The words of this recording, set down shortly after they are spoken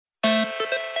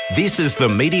This is the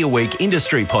Media Week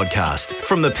Industry Podcast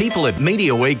from the people at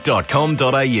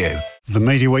MediaWeek.com.au. The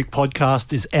Media Week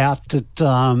podcast is out at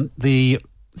the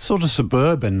sort of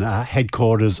suburban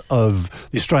headquarters of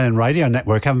the Australian Radio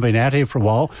Network. Haven't been out here for a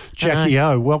while. Jackie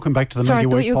O, welcome back to the Media Week podcast.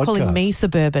 Sorry, I thought you were calling me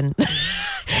suburban.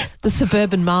 The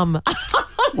suburban mum.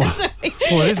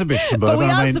 Well, it is a bit suburban. But we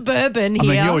are suburban here.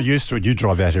 I mean, you're used to it. You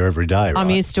drive out here every day, right? I'm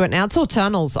used to it now. It's all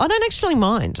tunnels. I don't actually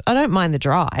mind. I don't mind the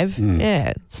drive.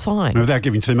 Yeah, it's fine. Without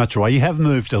giving too much away, you have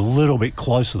moved a little bit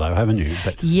closer though, haven't you?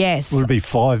 But yes. Would it be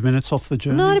 5 minutes off the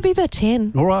journey? No, it'd be about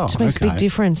 10. Oh, wow, Which makes a big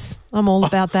difference. I'm all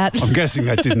about that. I'm guessing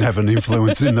that didn't have an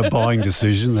influence in the buying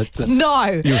decision. That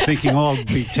no. You were thinking, oh, I'll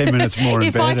be 10 minutes more in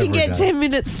if bed I can every get day. 10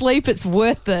 minutes sleep, it's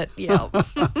worth it. Yeah.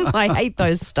 I hate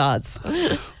those starts.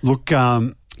 Look,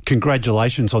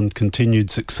 congratulations on continued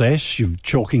success. You're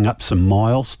chalking up some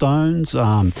milestones.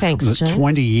 Thanks, was it James.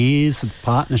 20 years of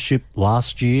partnership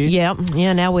last year. Yeah.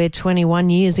 Now we're 21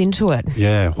 years into it.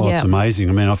 Yeah, well, it's amazing.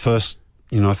 I mean, I first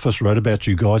wrote about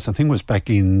you guys, I think it was back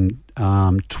in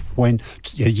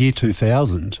year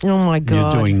 2000. Oh, my God.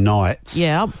 You're doing nights.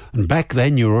 Yeah. And back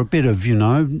then you were a bit of,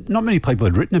 not many people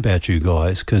had written about you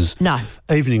guys because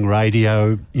evening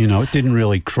radio, it didn't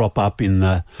really crop up in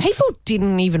the... People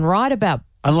didn't even write about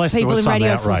unless people there was in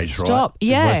radio some outrage, full stop. right?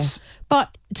 Yeah.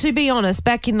 But to be honest,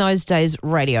 back in those days,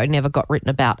 radio never got written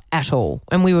about at all.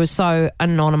 And we were so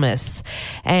anonymous.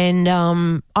 And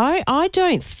I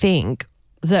don't think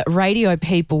that radio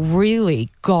people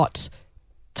really got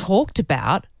talked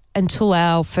about until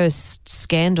our first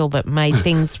scandal that made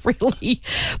things really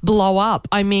blow up.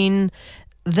 I mean,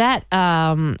 that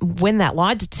when that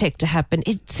lie detector happened,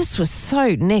 it just was so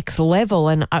next level,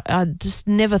 and I just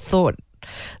never thought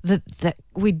that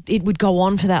it would go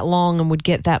on for that long and would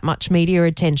get that much media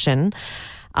attention.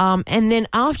 And then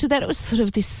after that, it was sort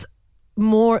of this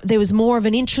there was more of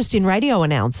an interest in radio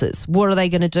announcers. What are they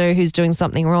going to do? Who's doing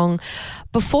something wrong?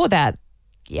 Before that,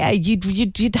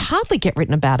 you'd hardly get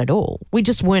written about at all. We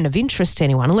just weren't of interest to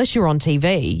anyone. Unless you're on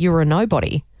TV, you were a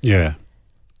nobody. Yeah.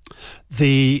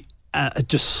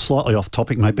 Just slightly off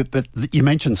topic, maybe, but you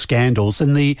mentioned scandals,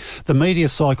 and the media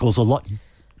cycle's a lot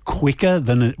quicker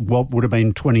than what would have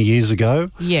been 20 years ago.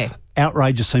 Yeah.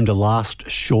 Outrages seem to last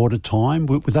shorter time.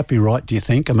 Would that be right, do you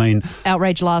think? I mean...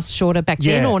 Outrage lasts shorter back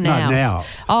then or now? No, now.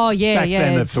 Oh, yeah, back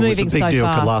then, it's if it was moving a big so deal,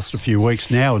 fast. It could last a few weeks.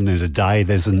 Now, in a day,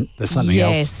 there's something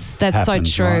else. Yes, that's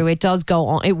happens, so true. right? It does go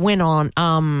on. It went on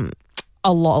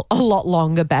a lot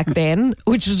longer back then,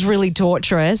 which was really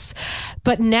torturous.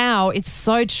 But now it's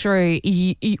so true.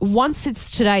 Once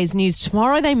it's today's news,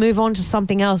 tomorrow they move on to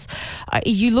something else.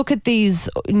 You look at these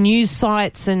news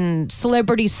sites and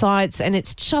celebrity sites, and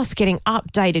it's just getting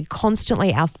updated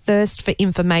constantly. Our thirst for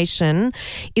information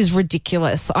is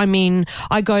ridiculous. I mean,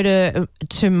 I go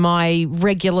to my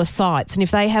regular sites, and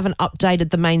if they haven't updated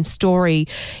the main story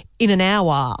in an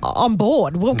hour, I'm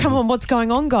bored. Well, come on, what's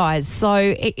going on, guys? So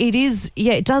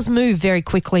it does move very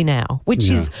quickly now, which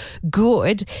is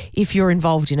good if you're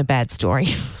involved in a bad story.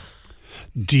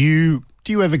 Do you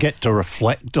ever get to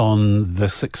reflect on the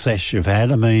success you've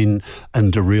had? I mean,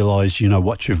 and to realise,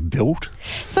 what you've built?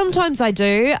 Sometimes I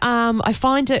do. I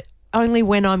find it only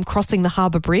when I'm crossing the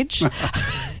Harbour Bridge.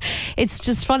 It's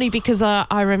just funny because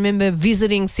I remember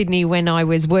visiting Sydney when I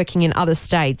was working in other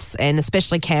states, and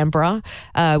especially Canberra,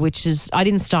 which is, I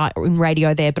didn't start in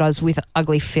radio there, but I was with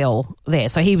Ugly Phil there.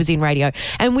 So he was in radio.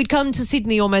 And we'd come to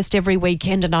Sydney almost every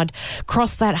weekend, and I'd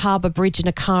cross that Harbour Bridge in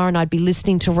a car, and I'd be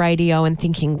listening to radio and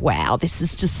thinking, wow, this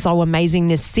is just so amazing,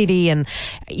 this city. And,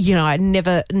 I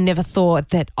never thought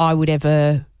that I would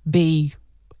ever be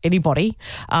anybody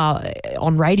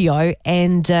on radio,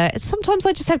 and sometimes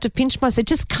I just have to pinch myself.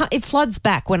 It floods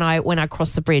back when I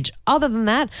cross the bridge. Other than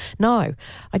that, no,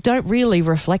 I don't really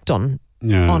reflect on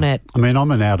it. I mean, I'm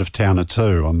an out-of-towner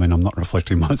too. I mean, I'm not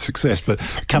reflecting my success, but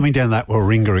coming down that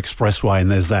Warringah Expressway,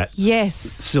 and there's that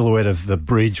silhouette of the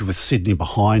bridge with Sydney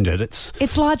behind it.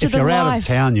 It's larger than life. If you're out of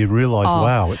town, you realise,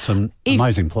 wow, it's an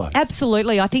amazing place.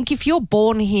 Absolutely. I think if you're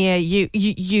born here,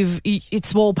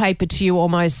 it's wallpaper to you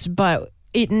almost, but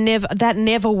that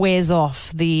never wears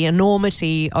off, the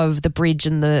enormity of the bridge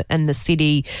and the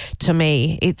city. To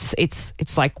me,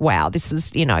 it's like, wow, this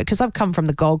is, because I've come from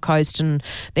the Gold Coast and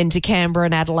then to Canberra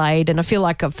and Adelaide, and I feel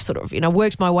like I've sort of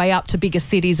worked my way up to bigger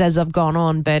cities as I've gone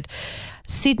on, but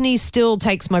Sydney still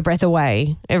takes my breath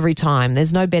away every time.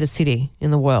 There's no better city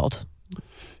in the world.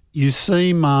 You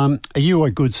seem, are you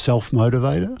a good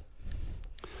self-motivator?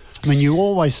 I mean, you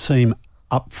always seem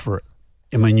up for it.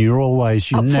 I mean, you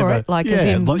never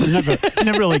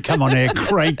really come on air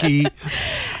cranky.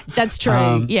 That's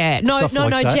true. Yeah. No.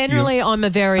 stuff like that. Generally, I'm a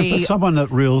very... And for someone that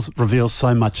reveals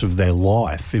so much of their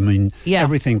life, I mean,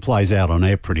 everything plays out on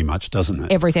air pretty much, doesn't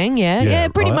it? Everything, yeah,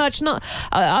 pretty right? much. Not.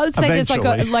 I would say Eventually.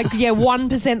 there's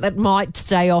 1% that might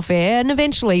stay off air, and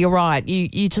eventually, you're right.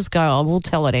 You just go, oh, we'll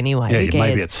tell it anyway. Who cares?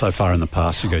 Maybe it's so far in the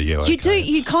past. You go,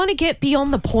 You kind of get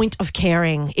beyond the point of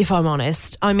caring, if I'm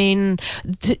honest. I mean,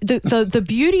 the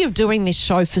beauty of doing this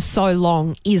show for so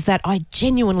long is that I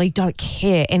genuinely don't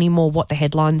care anymore what the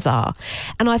headlines are.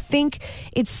 And I think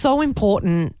it's so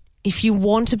important, if you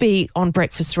want to be on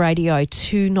breakfast radio,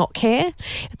 to not care.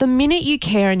 The minute you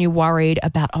care and you're worried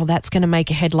about, that's going to make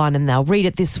a headline and they'll read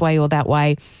it this way or that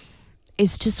way,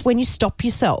 it's just when you stop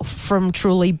yourself from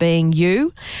truly being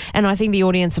you. And I think the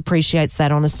audience appreciates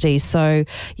that honesty. So,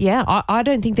 I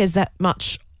don't think there's that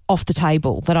much off the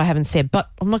table that I haven't said, but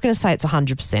I'm not going to say it's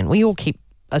 100%. We all keep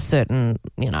a certain,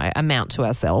 amount to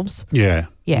ourselves. Yeah.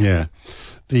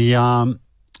 The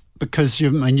because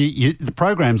the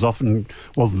program's often,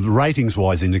 the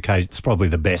ratings-wise indicate it's probably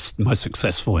the best, most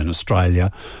successful in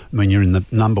Australia. I mean, you're in the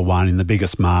number one in the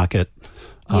biggest market.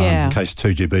 In case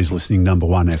 2GB's listening, number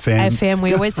one FM. FM,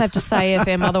 we always have to say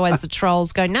FM, otherwise the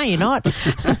trolls go, no, you're not.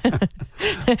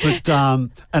 But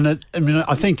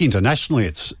I think internationally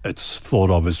it's thought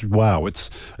of as, wow,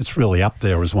 it's really up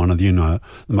there as one of the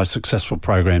most successful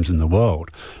programs in the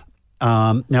world.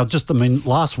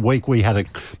 Last week we had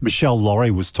Michelle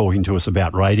Laurie was talking to us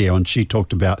about radio, and she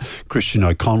talked about Christian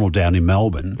O'Connell down in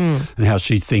Melbourne and how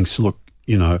she thinks, look,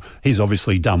 he's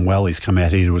obviously done well. He's come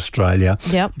out here to Australia,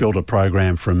 built a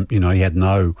program from, he had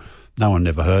no one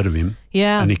ever heard of him.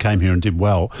 Yeah. And he came here and did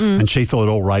well. And she thought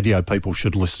all radio people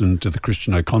should listen to the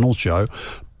Christian O'Connell show.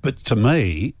 But to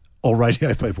me, all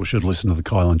radio people should listen to the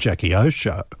Kyle and Jackie O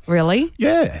show. Really?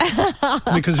 Yeah.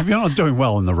 Because if you're not doing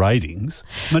well in the ratings,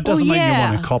 it doesn't mean you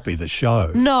want to copy the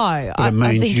show. No. But it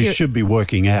means you should be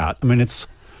working out. I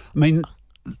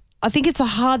think it's a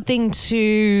hard thing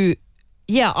to...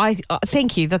 Yeah, I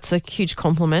thank you. That's a huge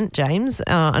compliment, James.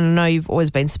 And I know you've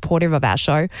always been supportive of our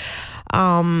show.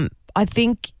 I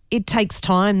think it takes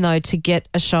time, though, to get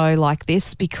a show like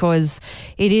this, because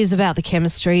it is about the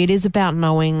chemistry. It is about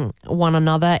knowing one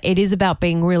another. It is about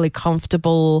being really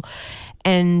comfortable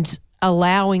and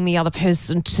allowing the other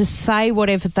person to say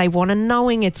whatever they want and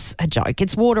knowing it's a joke.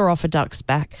 It's water off a duck's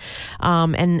back,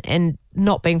 and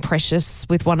not being precious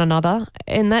with one another.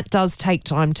 And that does take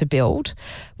time to build.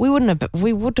 I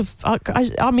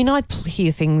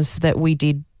hear things that we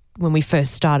did when we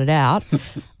first started out.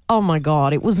 Oh my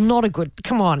God, it was not a good,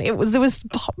 come on. There was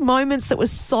moments that were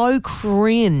so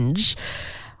cringe.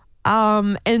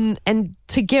 And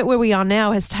to get where we are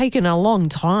now has taken a long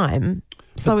time.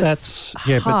 So but that's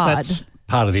but that's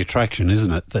part of the attraction,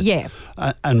 isn't it?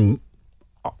 And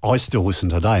I still listen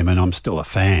today. I mean, I'm still a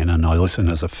fan, and I listen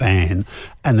as a fan.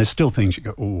 And there's still things you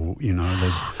go,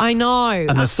 there's. I know.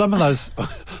 And there's some of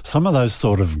those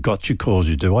sort of gotcha calls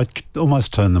you do. I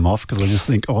almost turn them off because I just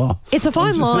think, it's a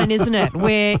fine line, isn't it?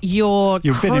 Where you're a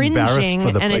bit embarrassed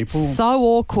for the and people. It's so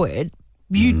awkward.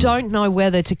 You don't know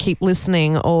whether to keep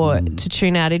listening or to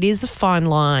tune out. It is a fine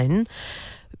line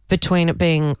between it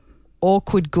being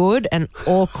awkward good and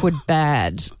awkward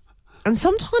bad. And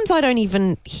sometimes I don't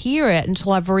even hear it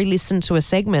until I've re-listened to a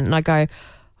segment and I go,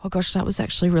 oh gosh, that was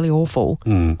actually really awful.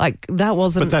 Like that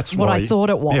wasn't what I thought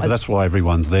it was. Yeah, but that's why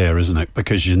everyone's there, isn't it?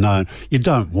 Because you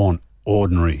don't want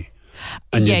ordinary.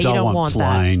 And you don't want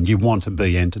plain. You want to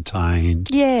be entertained.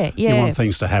 Yeah. You want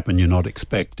things to happen you're not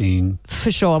expecting.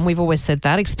 For sure, and we've always said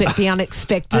that. Expect the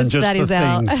unexpected. And just that is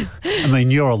I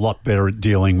mean, you're a lot better at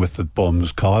dealing with the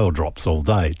bombs Kyle drops all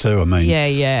day too. I mean...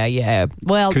 Yeah.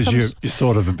 Well, because you're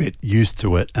sort of a bit used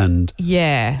to it and...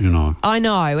 Yeah. I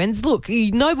know. And look,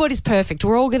 nobody's perfect.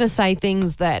 We're all going to say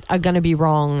things that are going to be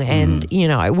wrong and,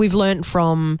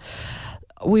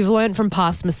 we've learned from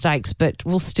past mistakes, but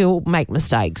we'll still make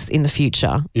mistakes in the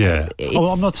future. Yeah.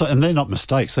 I'm not saying, and they're not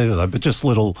mistakes either, though, but just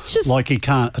like he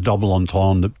can't a double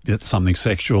entendre at something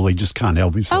sexual. He just can't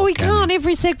help himself. Oh, he can't.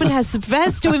 Every segment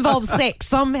has to involve sex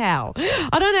somehow.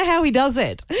 I don't know how he does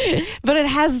it, but it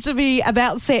has to be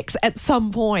about sex at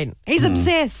some point. He's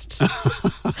obsessed.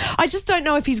 I just don't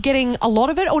know if he's getting a lot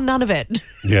of it or none of it.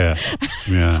 Yeah.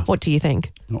 What do you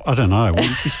think? I don't know. Well,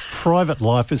 his private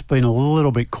life has been a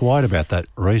little bit quiet about that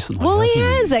recently. Well, he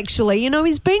has actually.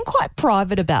 He's been quite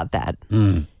private about that.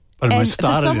 But we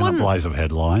started in a blaze of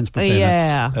headlines. But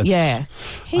then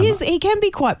He can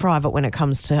be quite private when it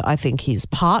comes to, I think, his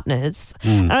partners.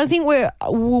 And I think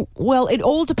it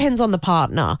all depends on the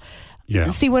partner. Yeah.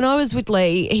 See, when I was with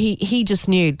Lee, he just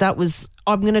knew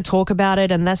I'm going to talk about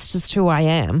it and that's just who I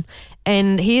am.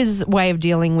 And his way of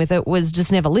dealing with it was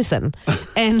just never listen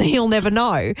and he'll never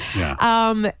know.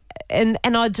 Yeah. and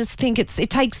I just think it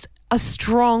takes a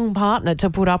strong partner to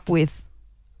put up with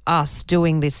us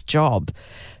doing this job,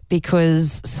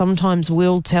 because sometimes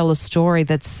we'll tell a story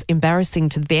that's embarrassing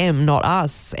to them, not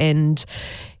us, and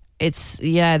it's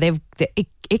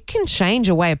it can change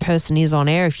the way a person is on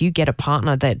air if you get a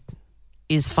partner that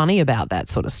is funny about that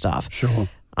sort of stuff. Sure.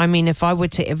 I mean, if I were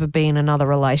to ever be in another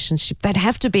relationship, they'd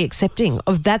have to be accepting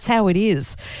of that's how it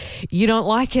is. You don't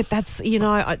like it, that's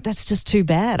just too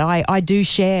bad. I do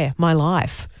share my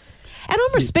life. And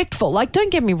I'm respectful. Like,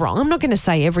 don't get me wrong. I'm not going to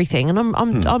say everything, and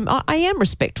I am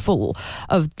respectful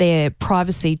of their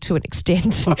privacy to an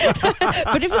extent.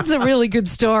 But if it's a really good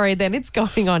story, then it's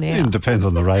going on air. It depends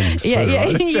on the ratings. Yeah,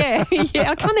 too, right?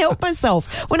 yeah. I can't help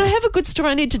myself. When I have a good story,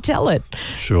 I need to tell it.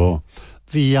 Sure.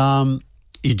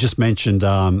 You just mentioned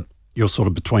you're sort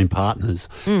of between partners.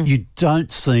 You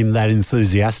don't seem that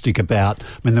enthusiastic about. I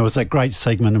mean, there was that great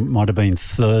segment. It might have been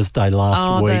Thursday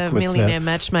last week the with Millionaire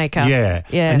Matchmaker. Yeah,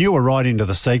 yeah. And you were right into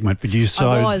the segment, but you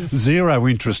showed zero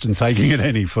interest in taking it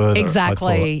any further.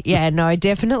 Exactly. Yeah. No,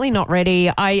 definitely not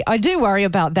ready. I do worry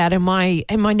about that. Am I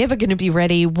never going to be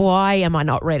ready? Why am I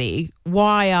not ready?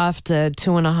 Why after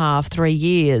 2.5, 3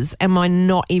 years am I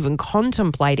not even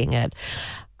contemplating it?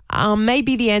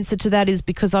 Maybe the answer to that is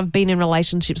because I've been in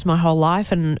relationships my whole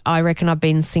life, and I reckon I've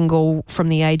been single from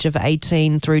the age of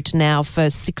 18 through to now for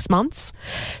 6 months.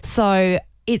 So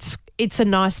it's a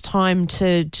nice time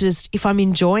to just, if I'm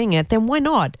enjoying it, then why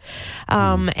not?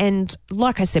 And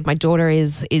like I said, my daughter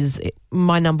is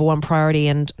my number one priority.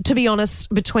 And to be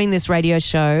honest, between this radio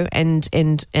show and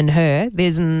her,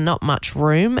 there's not much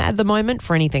room at the moment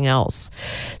for anything else.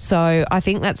 So I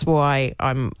think that's why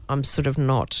I'm sort of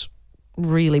not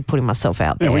really putting myself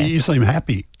out there. Yeah, well, you seem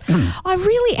happy. I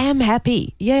really am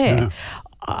happy, yeah.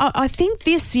 I think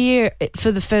this year,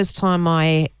 for the first time,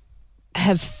 I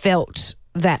have felt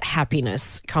that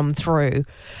happiness come through.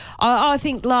 I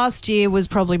think last year was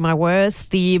probably my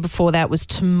worst. The year before that was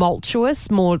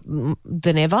tumultuous, more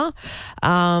than ever.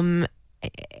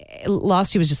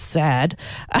 Last year was just sad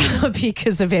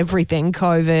because of everything,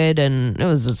 COVID, and it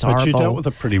was just horrible. But you dealt with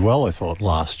it pretty well, I thought,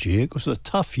 last year. It was a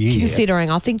tough year. Considering,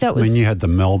 I think that was... I mean, you had the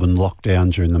Melbourne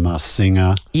lockdown during the Masked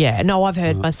Singer. Yeah, no, I've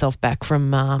heard myself back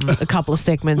from a couple of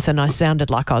segments, and I sounded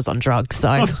like I was on drugs, so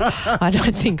I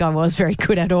don't think I was very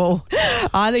good at all.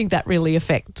 I think that really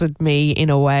affected me in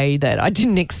a way that I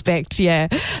didn't expect, yeah.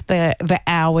 The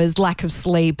hours, lack of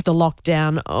sleep, the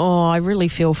lockdown. Oh, I really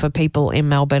feel for people in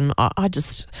Melbourne. I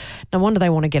just... No wonder they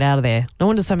want to get out of there. No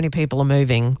wonder so many people are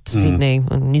moving to Sydney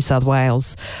and New South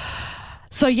Wales.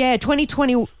 So, yeah,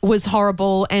 2020 was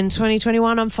horrible, and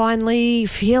 2021 I'm finally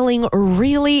feeling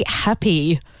really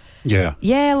happy. Yeah.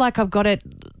 Yeah, like I've got it,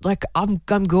 like I'm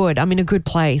good. I'm in a good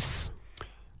place.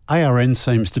 ARN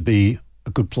seems to be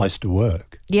a good place to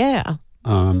work. Yeah.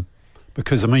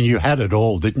 Because, I mean, you had it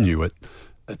all, didn't you,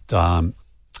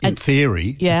 in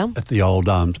theory, at the old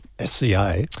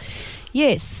SCA.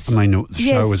 Yes. I mean, the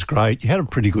show was great. You had a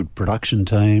pretty good production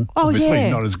team. Oh, obviously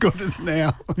not as good as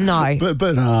now. No.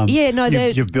 but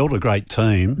you've built a great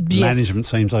team. Yes. Management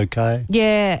seems okay.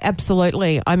 Yeah,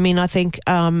 absolutely. I mean, I think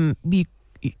when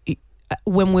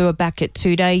we were back at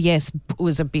 2 Day, yes, it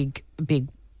was a big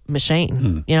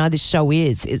machine. You know, this show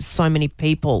is. It's so many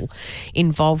people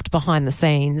involved behind the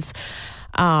scenes.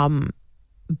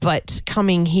 But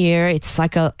coming here, it's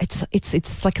like a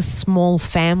small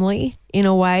family in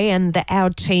a way, and our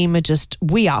team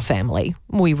we are family.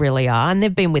 We really are, and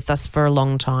they've been with us for a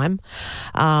long time.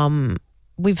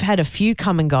 We've had a few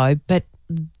come and go, but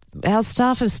our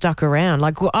staff have stuck around.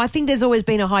 Like, I think there's always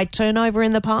been a high turnover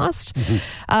in the past,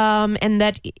 and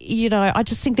that, you know, I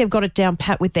just think they've got it down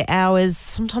pat with their hours.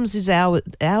 Sometimes these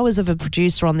hours of a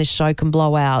producer on this show can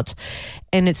blow out,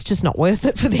 and it's just not worth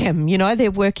it for them. You know, they're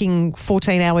working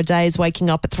 14-hour days, waking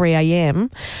up at 3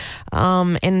 a.m.,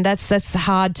 and that's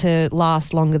hard to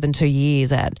last longer than 2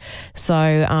 years at.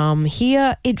 So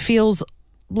here it feels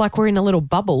like we're in a little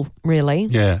bubble, really.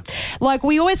 Yeah. Like,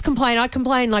 we always complain. I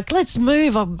complain, like, let's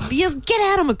move. Get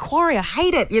out of Macquarie. I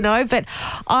hate it, you know. But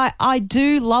I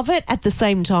do love it at the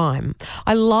same time.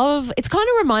 It kind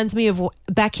of reminds me of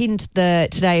back into the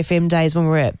Today FM days when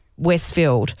we were at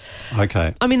Westfield.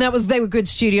 Okay. I mean, they were good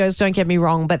studios, don't get me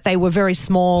wrong, but they were very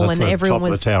small. That's and the everyone top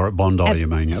was of the tower at Bondi, you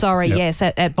mean? Yep. Sorry, yep. yes,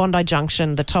 at Bondi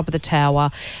Junction, the top of the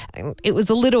tower. It was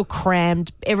a little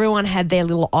crammed. Everyone had their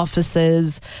little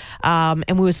offices,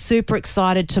 and we were super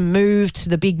excited to move to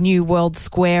the big new World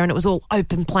Square, and it was all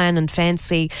open plan and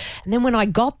fancy. And then when I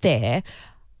got there,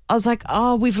 I was like,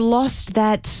 oh, we've lost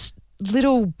that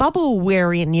little bubble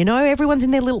we're in, you know, everyone's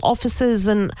in their little offices,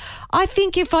 and I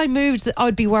think if I moved, I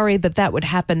would be worried that would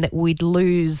happen, that we'd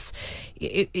lose.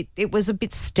 It was a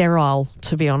bit sterile,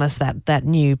 to be honest, that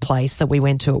new place that we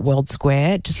went to at World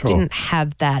Square. It just didn't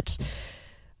have that.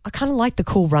 I kind of like the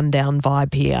cool rundown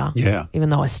vibe here. Yeah.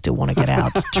 Even though I still want to get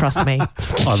out, trust me.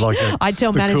 I like it. I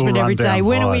tell The management cool every day, rundown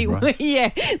when vibe, are we, right? yeah,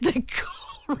 the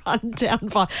cool rundown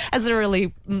vibe. That's a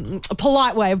really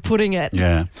polite way of putting it.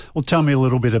 Yeah. Well, tell me a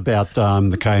little bit about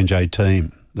the K&J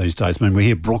team these days. I mean, we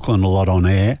hear Brooklyn a lot on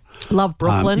air. Love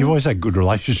Brooklyn. You've always had good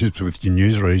relationships with your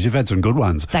newsreaders. You've had some good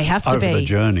ones. They have to over be. the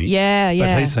journey. Yeah,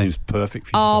 yeah. But he seems perfect for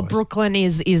you Oh, guys. Brooklyn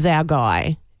is our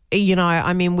guy. You know,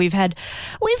 I mean, we've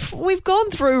gone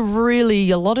through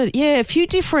really a few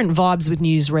different vibes with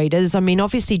newsreaders. I mean,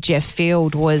 obviously Jeff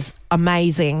Field was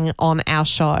amazing on our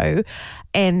show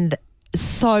and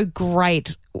so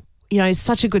great, you know,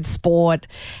 such a good sport.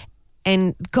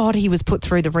 And God, he was put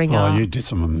through the ringer. Oh, you did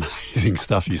some amazing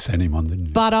stuff you sent him on, didn't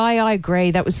you? But I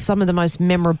agree, that was some of the most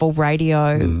memorable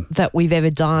radio that we've ever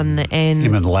done. And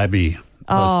Him and Labby.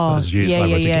 Those years they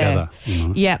were together. You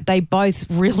know? Yeah, they both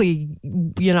really,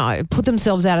 you know, put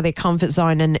themselves out of their comfort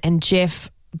zone. And Jeff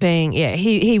being,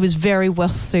 he was very well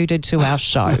suited to our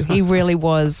show. He really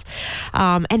was.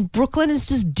 And Brooklyn is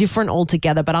just different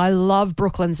altogether, but I love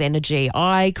Brooklyn's energy.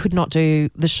 I could not do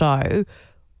the show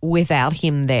without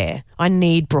him there. I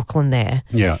need Brooklyn there.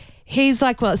 Yeah. He's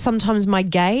like, well, sometimes my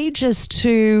gauge as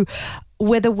to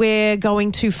whether we're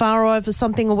going too far over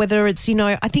something or whether it's, you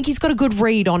know, I think he's got a good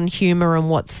read on humour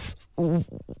and what's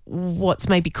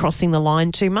maybe crossing the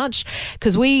line too much.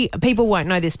 Because people won't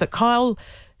know this, but Kyle...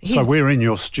 So we're in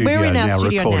your studio we're in our now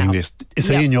studio recording now. this. Is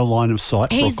he in your line of sight,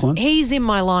 Brooklyn? He's in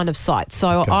my line of sight.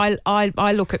 So Okay.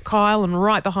 I look at Kyle, and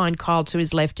right behind Kyle to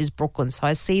his left is Brooklyn. So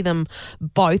I see them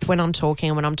both when I'm talking,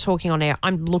 and when I'm talking on air,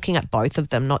 I'm looking at both of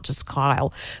them, not just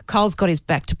Kyle. Kyle's got his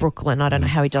back to Brooklyn. I don't know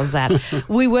how he does that.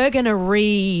 We were going to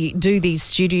redo these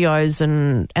studios,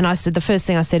 and I said, the first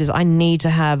thing I said is I need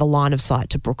to have a line of sight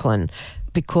to Brooklyn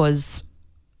because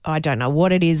I don't know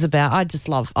what it is about.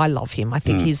 I love him. I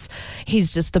think he's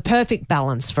just the perfect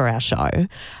balance for our show.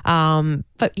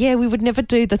 But yeah, we would never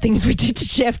do the things we did to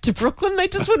Jeff to Brooklyn. They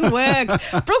just wouldn't work.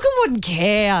 Brooklyn wouldn't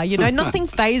care. You know, nothing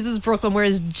phases Brooklyn,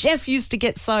 whereas Jeff used to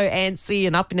get so antsy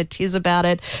and up in a tiz about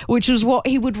it, which was what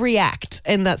he would react.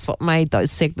 And that's what made those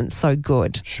segments so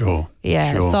good. Sure.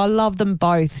 Yeah, Sure. so I love them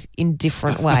both in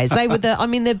different ways. They were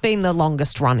they've been the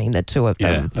longest running, the two of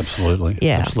Yeah, them. absolutely.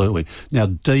 Yeah. Absolutely. Now,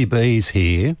 DB's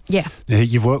here. Yeah. Now,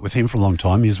 you've worked with him for a long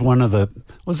time. He's one of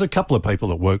there's a couple of people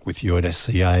that work with you at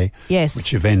SCA. Yes.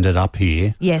 Which have ended up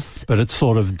here. Yes. But it's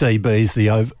sort of DB's the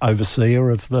overseer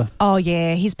of the... Oh,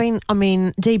 yeah.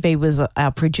 DB was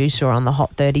our producer on the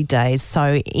Hot 30 days.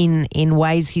 So in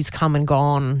ways he's come and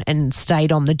gone and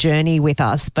stayed on the journey with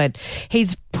us. But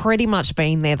he's pretty much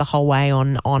been there the whole way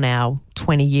on our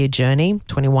 20-year journey,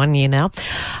 21 year now.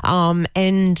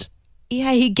 And...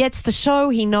 yeah, he gets the show.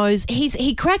 He knows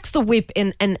he cracks the whip,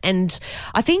 and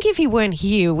I think if he weren't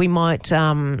here, we might.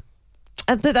 I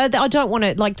don't want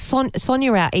to like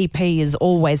Sonia, our EP, is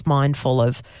always mindful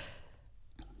of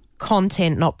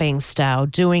content not being stale,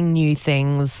 doing new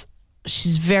things.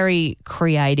 She's very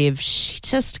creative.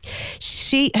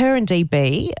 Her and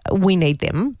DB, we need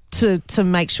them to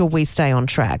make sure we stay on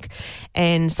track.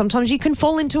 And sometimes you can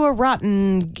fall into a rut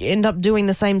and end up doing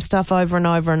the same stuff over and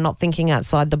over and not thinking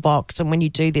outside the box. And when you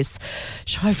do this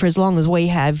show for as long as we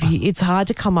have, it's hard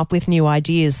to come up with new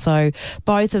ideas. So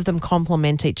both of them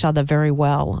complement each other very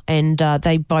well. And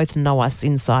they both know us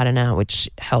inside and out, which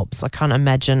helps. I can't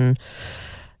imagine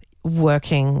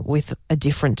working with a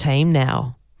different team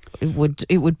now.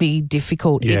 It would be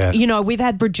difficult. Yeah. We've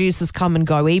had producers come and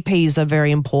go. EPs are very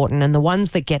important, and the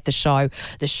ones that get the show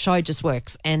just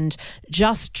works. And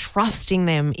just trusting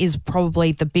them is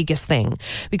probably the biggest thing,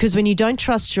 because when you don't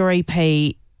trust your EP,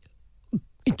 it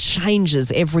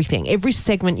changes everything. Every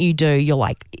segment you do, you're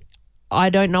like, I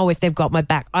don't know if they've got my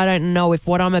back. I don't know if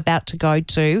what I'm about to go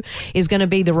to is going to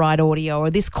be the right audio,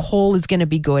 or this call is going to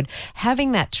be good.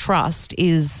 Having that trust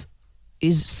is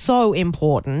so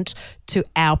important to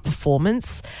our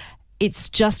performance. It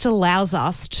just allows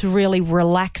us to really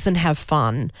relax and have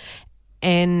fun.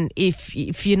 And if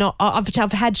you're not,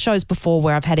 I've had shows before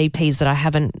where I've had EPs that I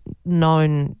haven't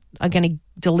known are going to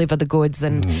deliver the goods,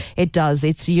 and it does.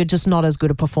 You're just not as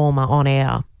good a performer on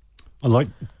air. Like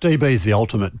DB's the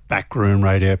ultimate backroom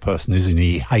radio person, isn't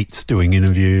he? He hates doing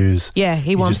interviews. Yeah,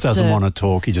 he wants just doesn't to- want to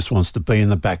talk. He just wants to be in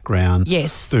the background.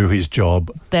 Yes. Do his job.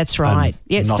 That's right.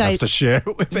 And not have to share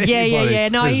it with anybody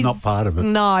No, who's he's not part of it.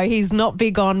 No, he's not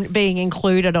big on being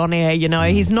included on air.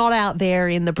 He's not out there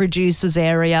in the producers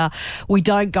area. We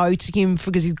don't go to him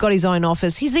because he's got his own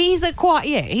office. He's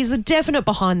a definite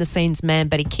behind the scenes man,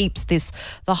 but he keeps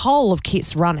the whole of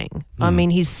KISS running. I mean,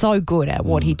 he's so good at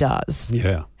what he does.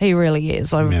 Yeah. He really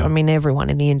is. I mean, everyone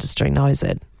in the industry knows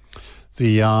it.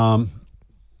 The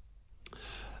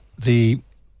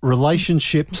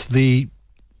relationships, the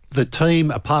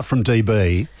team, apart from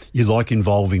DB, you like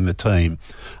involving the team.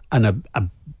 And a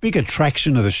big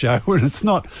attraction of the show, and it's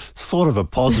not sort of a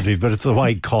positive, but it's the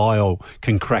way Kyle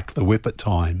can crack the whip at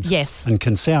times. Yes. And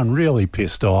can sound really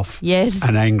pissed off. Yes.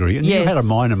 And angry. And Yes. you had a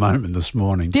minor moment this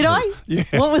morning. Did I? Yeah.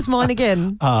 What was mine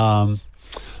again?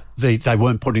 They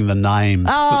weren't putting the names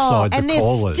beside and the they're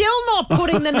callers. still not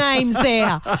putting the names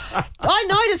there. I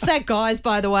noticed that, guys,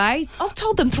 by the way. I've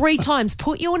told them 3 times,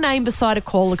 put your name beside a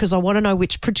caller because I want to know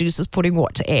which producer's putting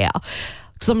what to air.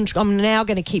 Because I'm now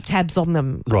going to keep tabs on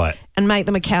them. Right. And make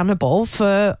them accountable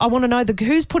for, I want to know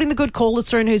who's putting the good callers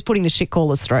through and who's putting the shit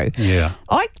callers through. Yeah.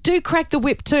 I do crack the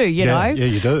whip too, you know. Yeah,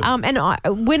 you do.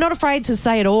 And we're not afraid to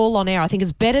say it all on air. I think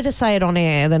it's better to say it on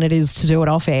air than it is to do it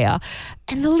off air.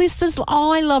 And the listeners,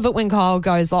 I love it when Kyle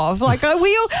goes off. Like, I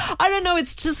don't know,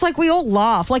 it's just like we all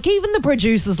laugh. Like, even the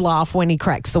producers laugh when he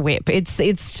cracks the whip. It's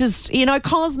just,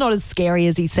 Kyle's not as scary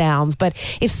as he sounds, but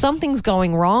if something's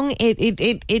going wrong,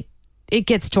 it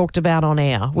gets talked about on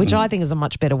air, which I think is a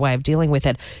much better way of dealing with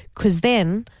it. Because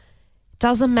then,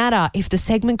 doesn't matter if the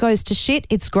segment goes to shit,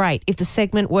 it's great. If the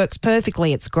segment works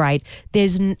perfectly, it's great.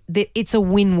 It's a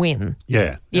win-win.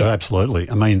 Yeah, Yeah. absolutely.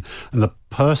 I mean, and the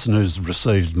person who's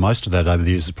received most of that over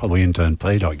the years is probably intern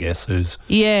Pete, I guess, who's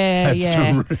Yeah.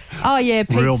 some Pete's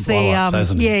real the blow-ups,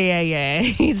 hasn't he? Yeah.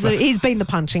 He's been the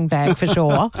punching bag for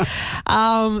sure.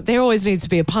 There always needs to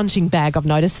be a punching bag, I've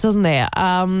noticed, doesn't there?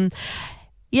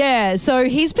 Yeah, so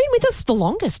he's been with us the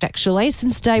longest, actually,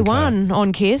 since day one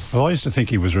on KISS. Well, I used to think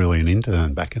he was really an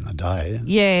intern back in the day.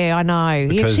 Yeah, I know.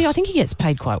 Because- Actually, I think he gets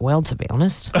paid quite well, to be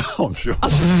honest. I'm sure.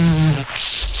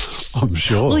 I'm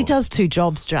sure. Well, he does 2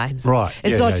 jobs, James. Right.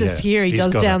 It's Yeah, not yeah, just yeah. here. He He's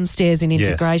does got it. downstairs in Yes.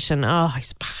 integration. Oh,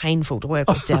 he's painful to work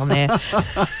with down there.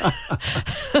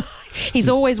 He's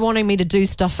always wanting me to do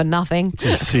stuff for nothing. It's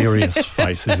a serious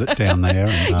face, is it, down there?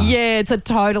 And, Yeah, it's a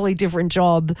totally different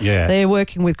job. Yeah. They're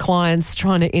working with clients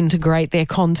trying to integrate their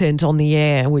content on the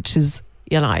air, which is,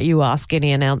 you ask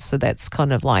any announcer, that's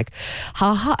kind of like,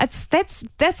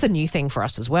 that's a new thing for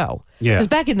us as well. Yeah. Because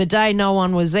back in the day,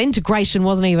 integration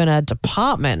wasn't even a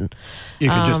department. You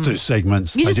could just do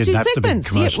segments. You They just do didn't have segments.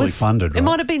 to be commercially funded, It right?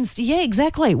 might have been,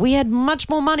 exactly. We had much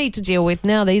more money to deal with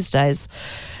now these days.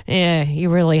 Yeah, you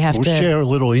really have We'll to. share a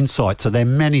little insight. So there are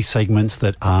many segments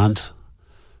that aren't,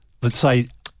 let's say,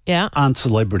 aren't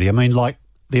celebrity. I mean, like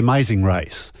The Amazing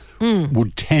Race.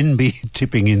 Would 10 be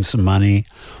tipping in some money,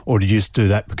 or did you just do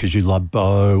that because you love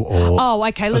Bo, or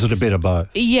was it a bit of both?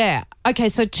 Yeah. Okay,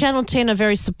 so Channel 10 are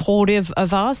very supportive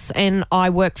of us, and I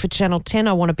work for Channel 10.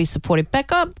 I want to be supportive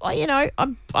back up. I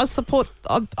support,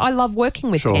 I love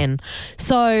working with Sure. 10.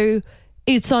 So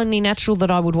it's only natural that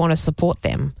I would want to support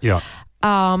them. Yeah.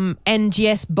 And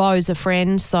yes, Bo's a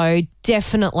friend, so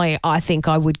definitely I think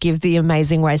I would give The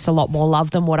Amazing Race a lot more love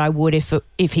than what I would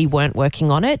if he weren't working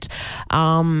on it.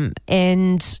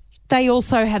 And they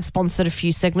also have sponsored a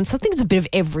few segments. I think it's a bit of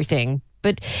everything.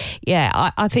 But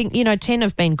yeah, I think, 10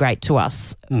 have been great to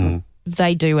us.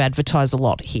 They do advertise a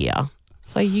lot here.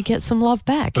 So you get some love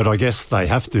back. But I guess they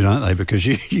have to, don't they? Because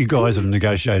you guys have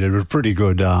negotiated a pretty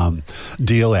good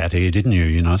deal out here, didn't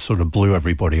you? Sort of blew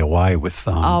everybody away with...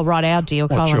 Oh, right, our deal,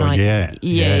 Kyle sure, and I.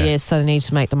 yeah. So they need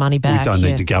to make the money back. we don't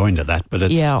need to go into that, but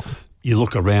it's you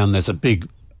look around, there's a big...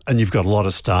 And you've got a lot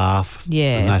of staff.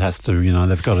 Yeah. And that has to,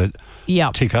 they've got to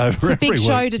tick over It's a big every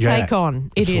show week. to take on.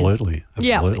 It is. Absolutely.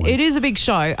 Yeah, it is a big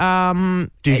show.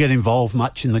 Do you get involved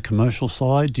much in the commercial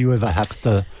side? Do you ever have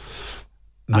to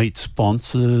meet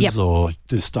sponsors or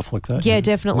do stuff like that? Yeah,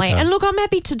 definitely. Okay. And look, I'm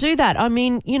happy to do that. I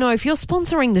mean, if you're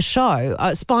sponsoring the show,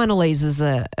 Spinalese is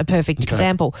a perfect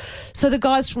example. So the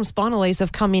guys from Spinalese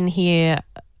have come in here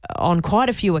on quite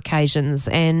a few occasions,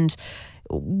 and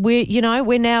we're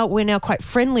now quite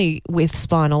friendly with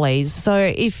Spinalese. So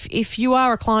if you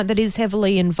are a client that is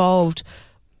heavily involved,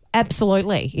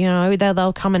 absolutely,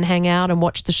 they'll come and hang out and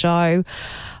watch the show.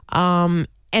 And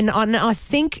I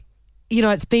think,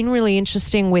 it's been really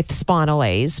interesting with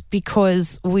Spinalese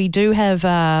because we do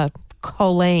have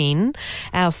Colleen,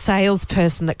 our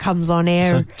salesperson that comes on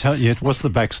air. So what's the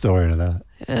backstory to that?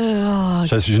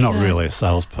 So she's not really a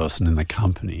salesperson in the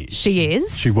company. She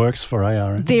is. She works for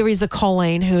ARN. There is a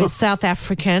Colleen who is South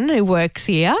African who works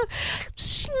here.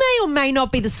 She may or may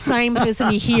not be the same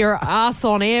person you hear us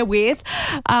on air with,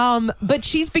 but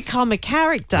she's become a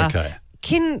character. Okay.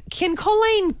 Can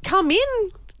Colleen come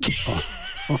in?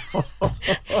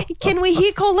 Can we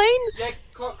hear Colleen? Yeah,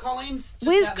 Colleen's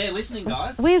just out there listening,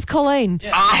 guys. Where's Colleen?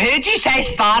 Yeah. I heard you say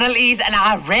Spartles and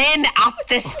I ran up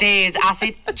the stairs. I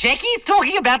said, Jackie's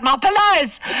talking about my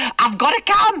pillows. I've got to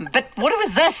come. But what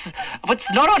was this?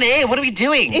 It's not on air. What are we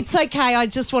doing? It's okay. I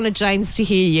just wanted James to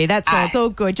hear you. That's all. It's all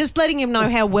good. Just letting him know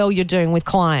how well you're doing with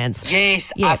clients.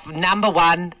 Yes, Yeah. I've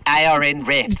 #1 ARN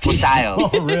rep for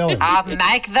sales. Oh, really? I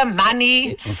make the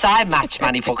money, so much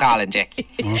money for Carl and Jack.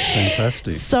 Oh,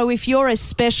 fantastic. So if you're a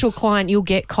special client, you'll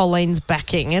get Colleen's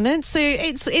backing, and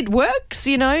it works.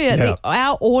 You know,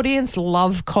 our audience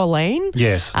love Colleen.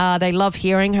 Yes. They love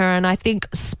hearing her, and I think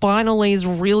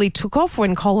Spinalese really took off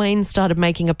when Colleen started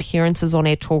making appearances on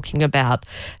air talking about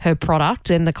her product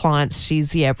and the clients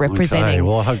she's representing. Okay,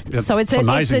 well, I hope it's an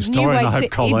amazing story, and I hope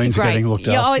Colleen's getting looked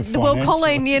after Well, financially.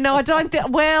 Colleen, you know, I don't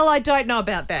know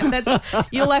about that.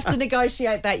 You'll have to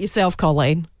negotiate that yourself,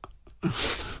 Colleen.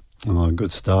 Oh,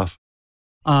 good stuff.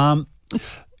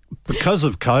 Because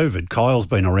of COVID, Kyle's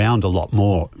been around a lot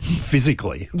more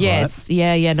physically. Yes,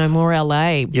 right? yeah, no more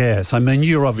LA. Yes, I mean,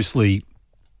 you're obviously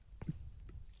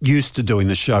used to doing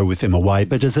the show with him away,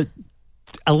 but is it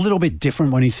a little bit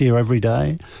different when he's here every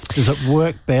day? Does it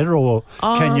work better, or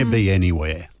can you be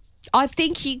anywhere? I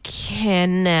think you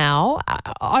can now.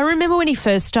 I remember when he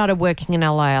first started working in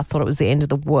LA, I thought it was the end of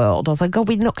the world. I was like, God,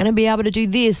 we're not going to be able to do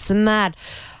this and that.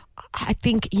 I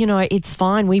think, you know, it's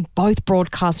fine. We both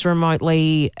broadcast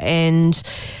remotely, and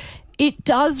it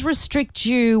does restrict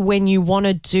you when you want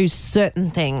to do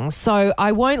certain things. So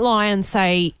I won't lie and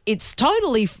say it's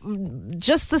totally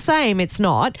just the same. It's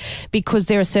not, because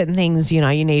there are certain things, you know,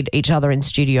 you need each other in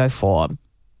studio for.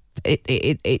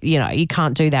 You know, you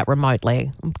can't do that remotely.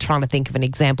 I'm trying to think of an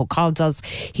example. Kyle does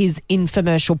his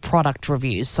infomercial product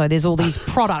reviews. So there's all these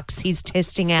products he's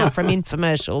testing out from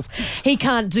infomercials. He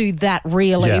can't do that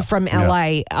really from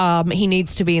LA. He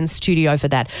needs to be in studio for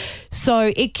that.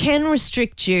 So it can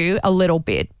restrict you a little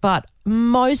bit, but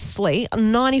mostly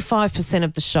 95%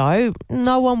 of the show,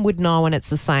 no one would know, and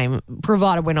it's the same,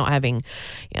 provided we're not having,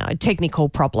 you know, technical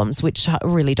problems, which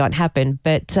really don't happen.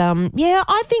 But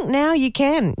I think now you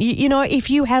can. You know,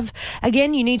 if you have,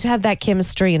 again, you need to have that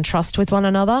chemistry and trust with one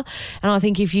another. And I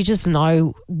think if you just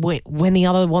know when the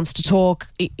other wants to talk,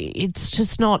 it's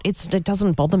just not. It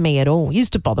doesn't bother me at all. It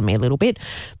used to bother me a little bit,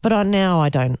 but now I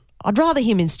don't. I'd rather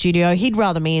him in studio. He'd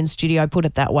rather me in studio, put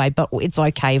it that way, but it's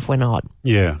okay if we're not.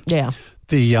 Yeah. Yeah.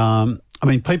 I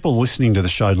mean, people listening to the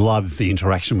show love the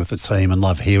interaction with the team and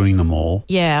love hearing them all.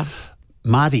 Yeah.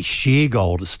 Marty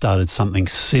Sheargold has started something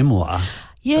similar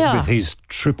with his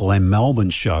Triple M Melbourne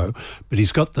show, but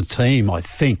he's got the team, I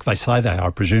think, they say they are,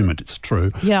 I presume it's true.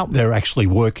 Yeah. They're actually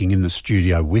working in the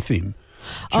studio with him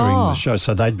during the show,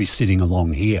 so they'd be sitting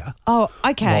along here. Oh,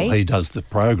 okay. While he does the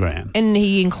program. And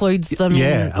he includes them.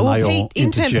 Yeah, and they all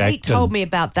interject. Pete told me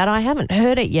about that. I haven't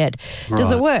heard it yet.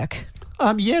 Does it work?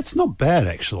 Yeah, it's not bad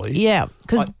actually. Yeah,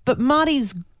 but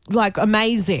Marty's like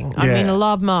amazing. I mean, I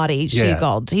love Marty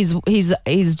Sheargold.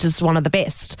 He's just one of the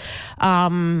best.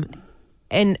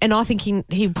 And I think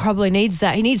he probably needs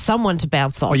that. He needs someone to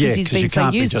bounce off because he's been so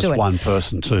used to it. You can't be just one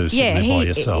person too, sitting there by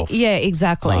yourself. Yeah,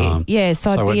 exactly.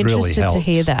 So I'd be interested to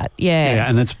hear that. Yeah,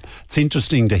 and it's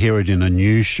interesting to hear it in a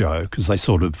news show because they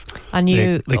sort of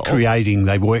they're creating,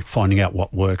 they work finding out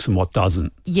what works and what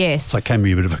doesn't. Yes, so it can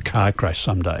be a bit of a car crash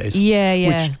some days.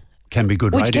 Yeah. Which can be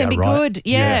good radio, Which can be right? good,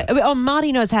 yeah. Oh,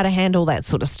 Marty knows how to handle that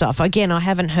sort of stuff. Again, I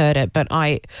haven't heard it, but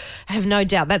I have no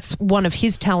doubt that's one of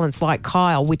his talents, like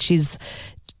Kyle, which is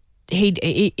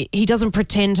he doesn't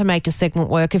pretend to make a segment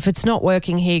work. If it's not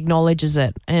working, he acknowledges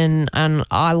it, and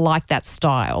I like that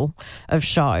style of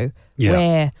show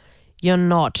where you're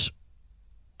not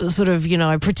sort of, you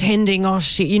know, pretending, oh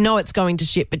shit, you know it's going to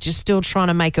shit, but you're still trying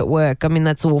to make it work. I mean,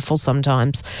 that's awful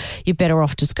sometimes. You're better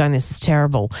off just going, this is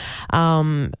terrible.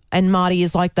 And Marty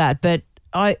is like that, but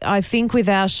I think with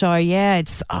our show,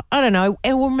 it's, I don't know.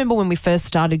 And we'll remember when we first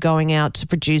started going out to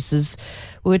producers,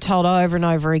 we were told over and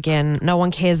over again, no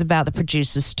one cares about the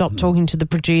producers. Stop talking to the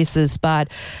producers. But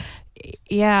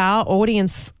our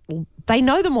audience, they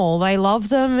know them all. They love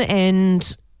them,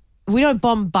 and we don't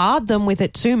bombard them with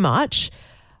it too much.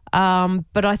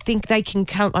 But I think they can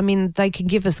come. I mean, they can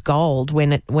give us gold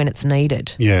when it's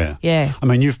needed. Yeah. I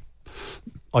mean,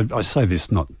 I say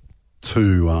this not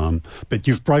too, but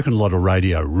you've broken a lot of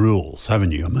radio rules,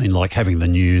 haven't you? I mean, like having the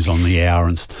news on the hour,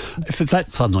 and if that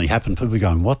suddenly happened, people be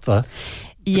going, "What the?"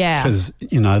 Yeah. Because,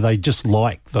 they just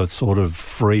like the sort of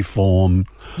free-form,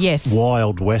 Yes.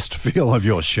 Wild West feel of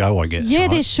your show, I guess. Yeah,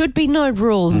 right? there should be no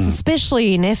rules,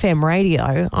 especially in FM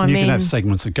radio. You can have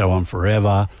segments that go on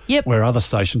forever. Yep. Where other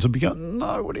stations will be going,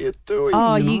 no, what are you doing?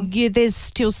 Oh, there's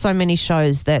still so many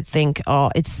shows that think,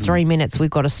 it's 3 minutes, we've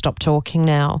got to stop talking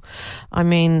now. I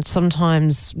mean,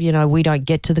 sometimes, we don't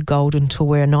get to the gold until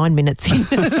we're 9 minutes in.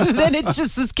 Then it's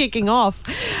just as kicking off.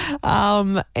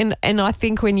 And I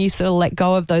think when you sort of let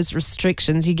go of those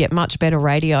restrictions, you get much better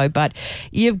radio. But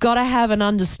you've got to have an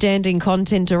understanding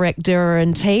content director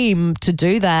and team to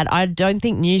do that. I don't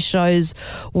think news shows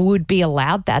would be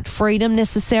allowed that freedom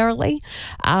necessarily.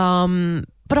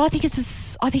 But I think it's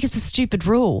a stupid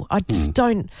rule. I just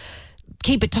don't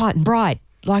keep it tight and bright.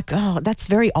 Like, that's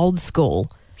very old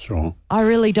school. Sure. I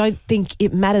really don't think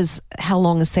it matters how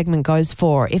long a segment goes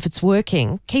for. If it's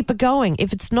working, keep it going.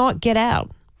 If it's not, get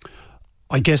out.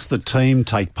 I guess the team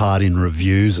take part in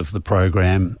reviews of the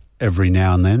program every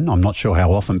now and then. I'm not sure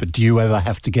how often, but do you ever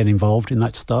have to get involved in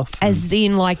that stuff? As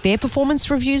in like their performance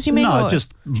reviews, you mean? No, or?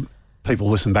 just people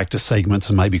listen back to segments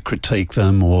and maybe critique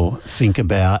them or think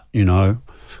about,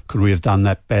 could we have done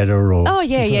that better? Or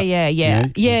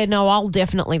Yeah, no, I'll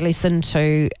definitely listen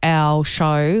to our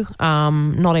show,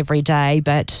 not every day,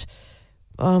 but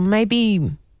maybe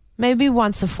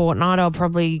once a fortnight I'll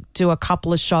probably do a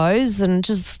couple of shows and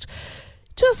just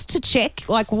to check,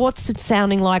 like, what's it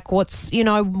sounding like, what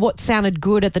sounded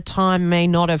good at the time may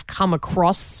not have come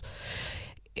across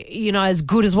as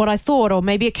good as what I thought, or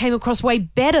maybe it came across way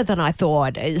better than I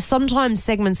thought. Sometimes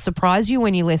segments surprise you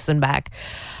when you listen back.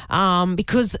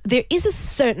 Because there is a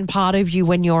certain part of you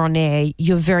when you're on air,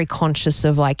 you're very conscious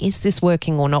of like, is this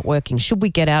working or not working? Should we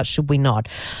get out? Should we not?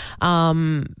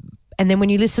 And then when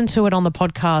you listen to it on the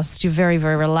podcast, you're very,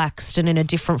 very relaxed and in a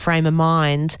different frame of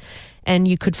mind, and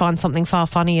you could find something far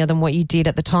funnier than what you did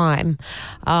at the time.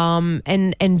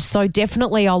 And so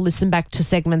definitely I'll listen back to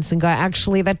segments and go,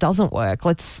 actually, that doesn't work.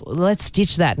 Let's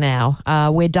ditch that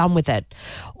now. We're done with it.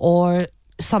 Or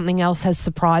something else has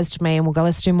surprised me and we'll go,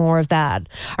 let's do more of that.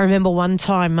 I remember one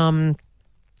time,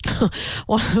 it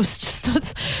was just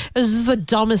the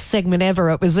dumbest segment ever.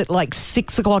 It was at like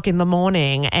 6 o'clock in the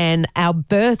morning, and our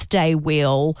birthday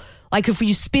wheel, like if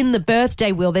you spin the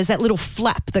birthday wheel, there's that little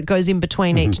flap that goes in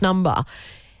between each number,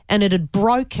 and it had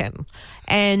broken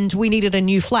and we needed a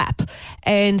new flap.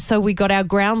 And so we got our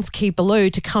groundskeeper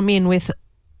Lou to come in with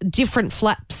different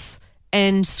flaps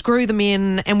and screw them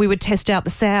in, and we would test out the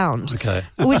sound. Okay.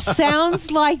 Which sounds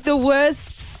like the worst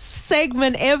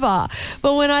segment ever.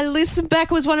 But when I listen back,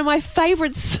 it was one of my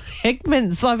favourite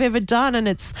segments I've ever done,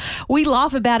 and we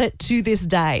laugh about it to this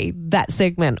day, that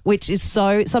segment, which is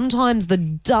so, sometimes the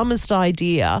dumbest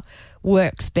idea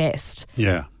works best.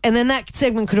 Yeah. And then that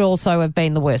segment could also have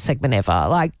been the worst segment ever.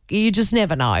 Like, you just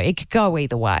never know. It could go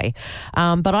either way.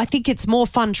 But I think it's more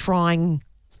fun trying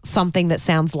something that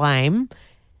sounds lame,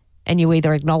 and you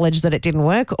either acknowledge that it didn't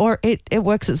work or it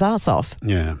works its ass off.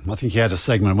 Yeah. I think you had a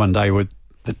segment one day where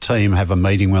the team have a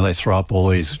meeting where they throw up all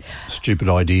these stupid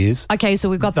ideas. Okay, so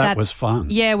we've got that. That was fun.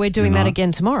 Yeah, we're doing that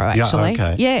again tomorrow, actually.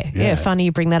 Yeah, okay. Yeah, funny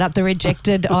you bring that up. The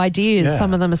rejected ideas, Yeah.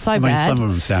 some of them are so bad. Some of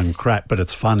them sound crap, but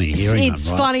it's funny hearing them. It's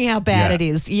right? funny how bad Yeah. it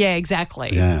is. Yeah, exactly.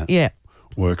 Yeah.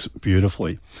 Works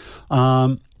beautifully.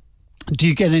 Do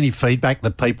you get any feedback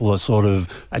that people are sort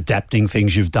of adapting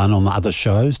things you've done on the other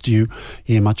shows? Do you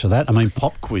hear much of that? I mean,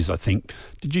 Pop Quiz, I think.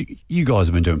 You guys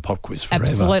have been doing Pop Quiz forever.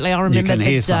 Absolutely. I remember you can the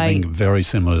hear day. something very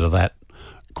similar to that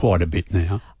quite a bit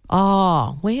now.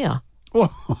 Oh, where?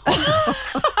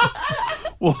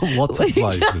 Well, lots of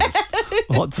places.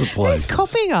 Lots of places. Who's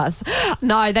copying us?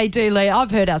 No, they do. I've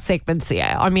heard our segments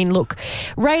here. I mean, look,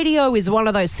 radio is one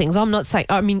of those things. I'm not saying,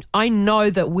 I mean, I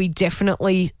know that we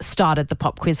definitely started the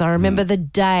Pop Quiz. I remember the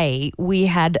day we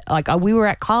had, we were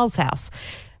at Kyle's house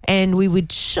and we were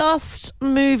just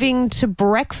moving to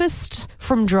breakfast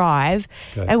from Drive,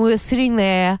 and we were sitting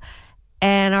there.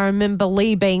 And I remember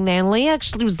Lee being there, and Lee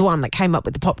actually was the one that came up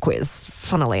with the Pop Quiz,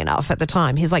 funnily enough, at the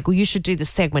time. He's like, well, you should do this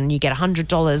segment and you get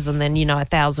 $100 and then,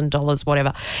 $1,000,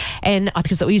 whatever. And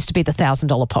because it used to be the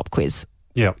 $1,000 Pop Quiz.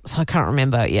 Yeah. So I can't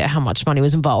remember, how much money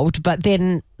was involved. But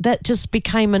then that just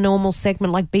became a normal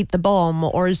segment like Beat the Bomb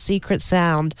or A Secret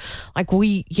Sound. Like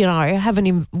we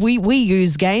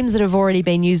use games that have already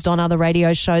been used on other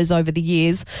radio shows over the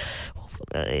years.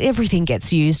 Everything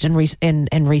gets used and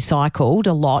recycled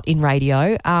a lot in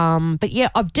radio. But yeah,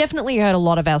 I've definitely heard a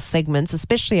lot of our segments,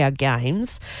 especially our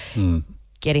games,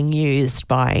 getting used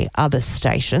by other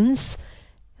stations,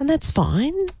 and that's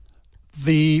fine.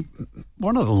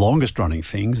 One of the longest running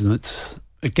things, and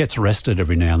it gets rested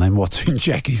every now and then, what's in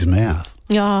Jackie's mouth.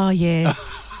 Oh,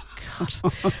 yes.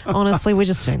 God. Honestly, we're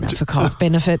just doing that for Cole's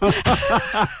benefit.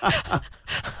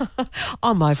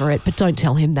 I'm over it, but don't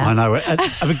tell him that. I know.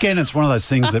 Again, it's one of those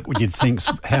things that you'd think,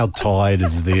 how tired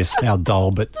is this, how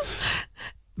dull, but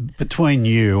between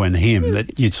you and him,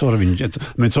 that you'd sort of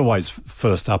it's always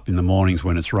first up in the mornings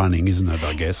when it's running, isn't it,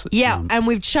 I guess? Yeah, and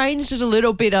we've changed it a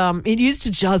little bit. It used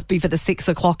to just be for the 6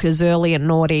 o'clockers, early and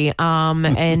naughty,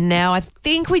 and now I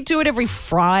think we do it every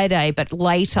Friday, but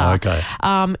later. Okay.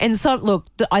 And so, look,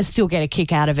 I still get a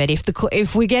kick out of it.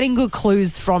 If we're getting good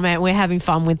clues from it, we're having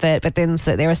fun with it, but then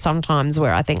there are some times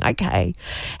where I think, okay,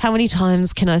 how many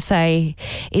times can I say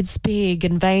it's big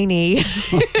and veiny?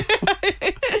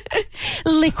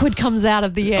 Liquid comes out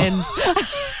of the end.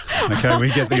 Okay, we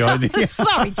get the idea.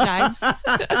 Sorry, James.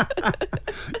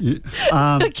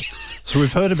 So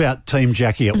we've heard about Team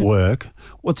Jackie at work.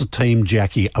 What's a Team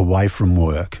Jackie away from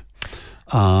work?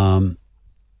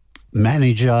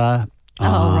 Manager.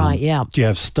 Right, yeah. Do you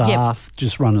have staff? Yep.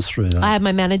 Just run us through that. I have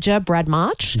my manager, Brad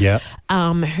March. Yeah.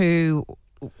 Who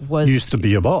was used to be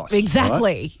your boss.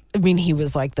 Exactly. Right? I mean, he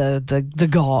was like the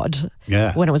god.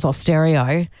 Yeah. When it was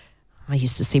Austereo. I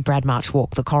used to see Brad March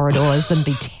walk the corridors and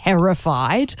be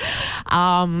terrified.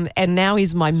 And now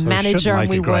he's my manager, and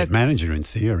we a great work. Manager in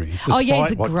theory. Despite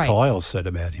he's what great. Kyle said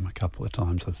about him a couple of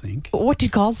times, I think. What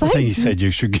did Kyle say? I think he said you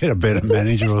should get a better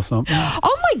manager or something.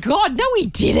 Oh my God, no, he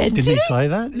didn't. Did he say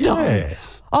that? No.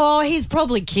 Yes. Oh, he's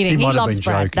probably kidding. He He might have loves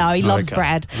been Brad. joking. No, he loves Okay.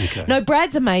 Brad. Okay. No,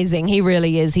 Brad's amazing. He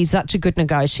really is. He's such a good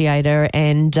negotiator,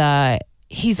 and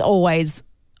he's always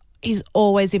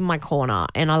in my corner,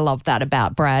 and I love that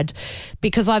about Brad,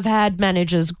 because I've had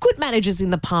good managers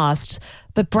in the past,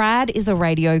 but Brad is a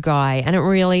radio guy, and it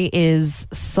really is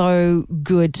so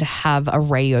good to have a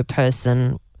radio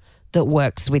person that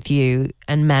works with you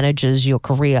and manages your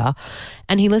career.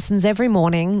 And he listens every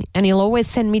morning, and he'll always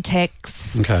send me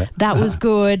texts. Okay. That was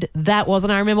good. That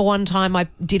wasn't. I remember one time I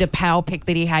did a power pick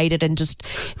that he hated and just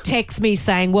text me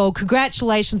saying, well,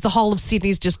 congratulations, the whole of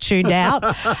Sydney's just tuned out.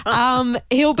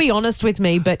 He'll be honest with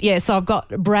me. But, yeah, so I've got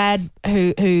Brad,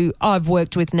 who I've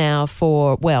worked with now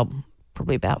for, well,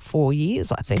 probably about 4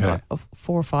 years, I think, Okay.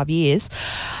 4 or 5 years.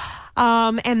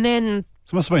 And then...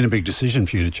 It must have been a big decision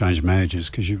for you to change managers,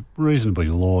 because you're reasonably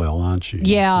loyal, aren't you?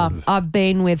 Yeah, Sort of. I've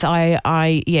been with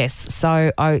yes.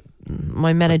 So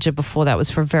my manager before that was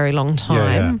for a very long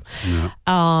time.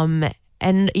 Yeah.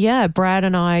 And yeah, Brad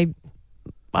and I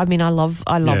mean, I love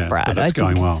Yeah, Brad. but that's I think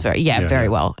going he's well. very Yeah.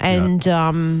 well. And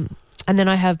and then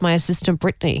I have my assistant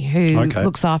Brittany, who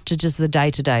looks after just the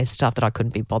day-to-day stuff that I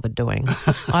couldn't be bothered doing.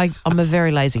 I'm a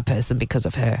very lazy person because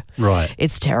of her. Right.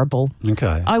 It's terrible.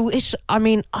 Okay. I wish. I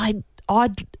mean,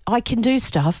 I can do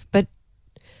stuff, but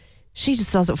she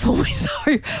just does it for me.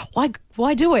 So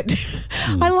why do it?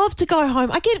 I love to go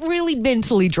home. I get really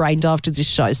mentally drained after this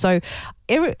show. So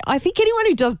I think anyone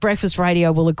who does breakfast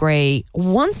radio will agree.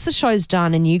 Once the show's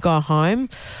done and you go home,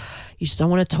 you just don't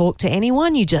want to talk to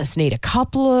anyone. You just need a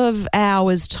couple of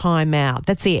hours time out.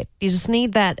 That's it. You just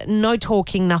need that. No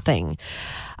talking, nothing.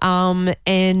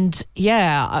 And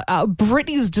yeah,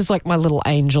 Brittany's just like my little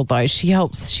angel, though. She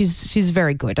helps. She's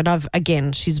very good,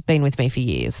 and she's been with me for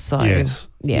years. So Yes.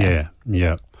 yeah.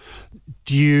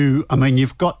 Do you? I mean,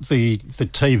 you've got the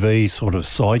TV sort of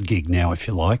side gig now, if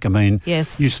you like. I mean,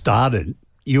 Yes.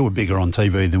 You were bigger on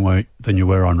TV than you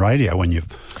were on radio when you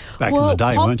back in the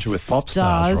day, weren't you, with Pop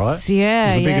Stars, right? Yeah, it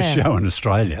was the biggest yeah. show in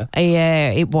Australia.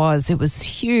 Yeah, it was. It was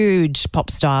huge,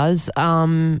 Pop Stars.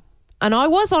 And I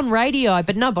was on radio,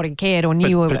 but nobody cared or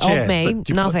knew of me.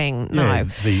 Nothing. No.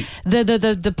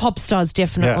 The Pop Stars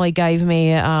definitely gave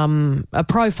me a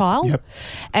profile. Yep.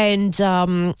 And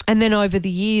then over the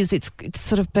years, it's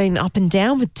sort of been up and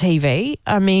down with TV.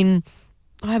 I mean,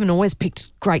 I haven't always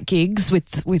picked great gigs with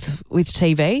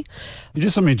TV. You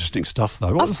did some interesting stuff,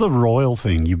 though. What was the royal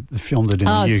thing? You filmed it in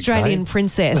the UK? Australian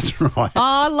Princess. That's right. Oh,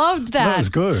 I loved that. That was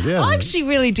good, yeah. I actually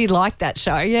really did like that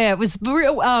show. Yeah, it was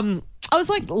real. I was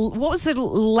like, what was it,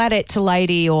 Ladette to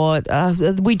Lady, or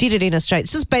we did it in Australia.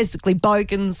 It's just basically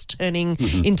bogans turning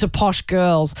into posh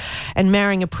girls and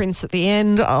marrying a prince at the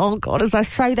end. Oh, God, as I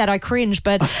say that, I cringe.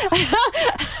 But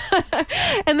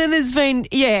and then there's been,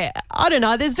 I don't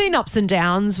know, there's been ups and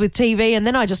downs with TV, and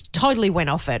then I just totally went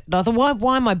off it. I thought,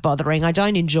 why am I bothering? I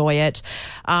don't enjoy it.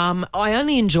 I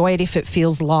only enjoy it if it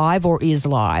feels live or is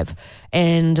live.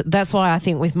 And that's why I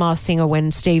think with Masked Singer,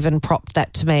 when Stephen propped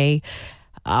that to me,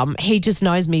 he just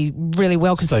knows me really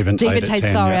well, because Stephen Tate,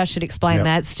 sorry, yeah. I should explain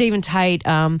that. Stephen Tate,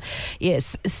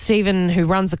 yes, Stephen, who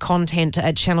runs the content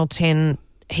at Channel 10,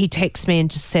 he texted me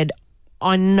and just said,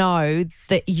 I know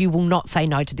that you will not say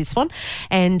no to this one.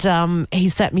 And he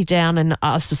sat me down, and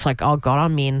I was just like, oh, God,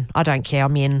 I'm in. I don't care.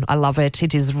 I'm in. I love it.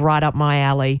 It is right up my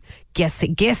alley.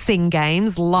 guessing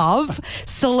games, love.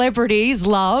 Celebrities,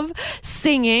 love.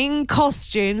 Singing,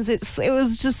 costumes. It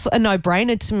was just a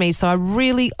no-brainer to me. So I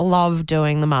really love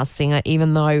doing The Masked Singer,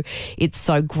 even though it's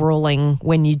so grueling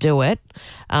when you do it.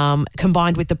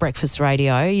 Combined with the breakfast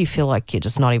radio, you feel like you're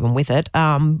just not even with it.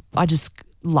 I just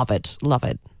love it.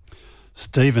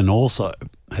 Stephen also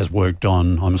has worked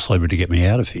on I'm a Celebrity, Get Me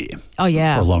Out of Here. Oh,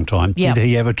 yeah. For a long time. Yep. Did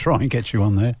he ever try and get you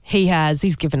on there? He has.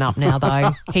 He's given up now,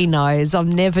 though. He knows. I'm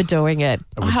never doing it.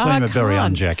 It would seem a very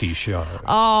un-Jackie show.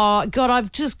 Oh, God,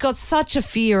 I've just got such a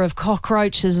fear of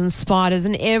cockroaches and spiders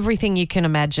and everything you can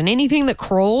imagine. Anything that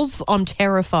crawls, I'm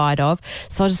terrified of.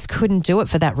 So I just couldn't do it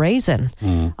for that reason.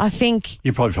 I think...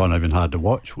 You'd probably find it even hard to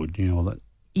watch, would you? All that,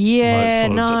 yeah,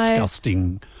 those sort of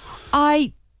disgusting...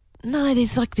 No,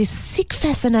 there's like this sick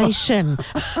fascination.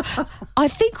 I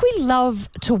think we love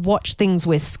to watch things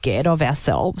we're scared of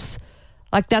ourselves.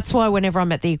 Like that's why whenever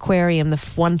I'm at the aquarium, the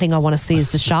one thing I want to see is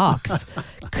the sharks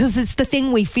because it's the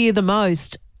thing we fear the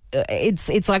most.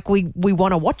 It's like we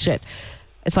want to watch it.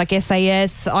 It's like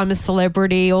SAS, I'm a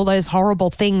Celebrity, all those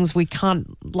horrible things we can't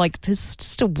like. There's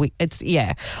just it's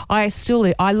yeah.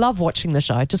 I love watching the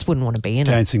show. I just wouldn't want to be in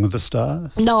Dancing with the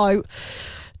Stars?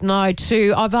 No,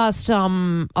 too. I've asked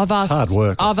hard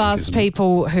work, I've asked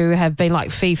people who have been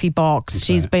like Fifi Box.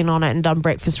 Okay. She's been on it and done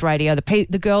breakfast radio.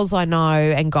 The girls I know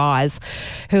and guys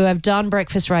who have done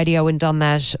breakfast radio and done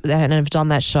that and have done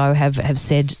that show have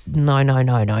said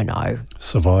no.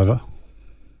 Survivor?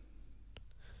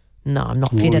 No, I'm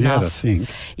not fit enough. You had to think.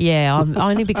 Yeah,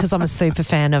 only because I'm a super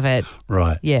fan of it.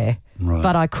 Right. Yeah. Right.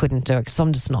 But I couldn't do it because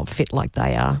I'm just not fit like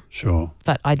they are. Sure.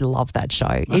 But I'd love that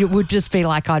show. It would just be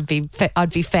like I'd be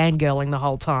fangirling the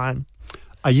whole time.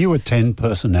 Are you a 10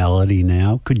 personality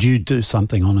now? Could you do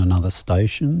something on another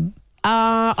station?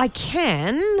 I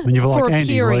can. When you've for like a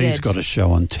Andy period. Lee's got a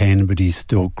show on 10, but he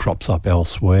still crops up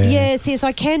elsewhere. Yes,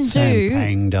 I can Sam do.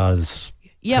 Pang does.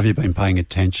 Yep. Have you been paying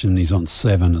attention? He's on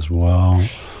 7 as well.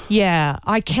 Yeah,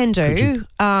 I can do.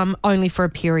 Only for a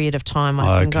period of time.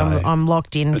 I think I'm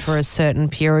locked in for a certain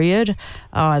period.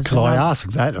 Because I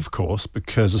ask that, of course,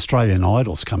 because Australian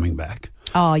Idol's coming back.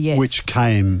 Oh, yes. Which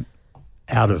came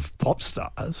out of Pop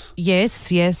Stars.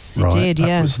 Yes, it right? did, that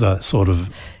yeah. That was the sort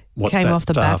of what came that off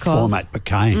the back format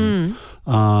became.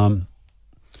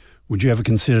 Would you ever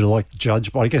consider like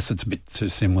judge? But I guess it's a bit too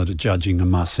similar to judging The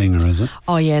Masked Singer, is it?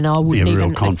 Oh yeah, no, I wouldn't be a even.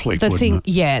 real conflict, wouldn't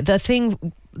it? Yeah, the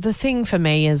thing for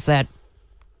me is that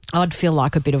I'd feel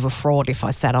like a bit of a fraud if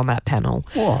I sat on that panel.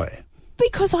 Why?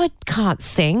 Because I can't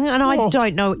sing and I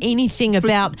don't know anything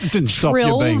about it didn't stop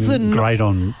trills you being and great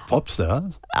on Pop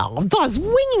Stars. Oh, I was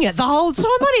winging it the whole time.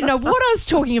 I didn't know what I was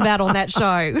talking about on that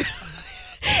show.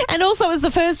 And also it was the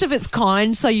first of its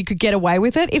kind, so you could get away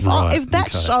with it. If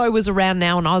that show was around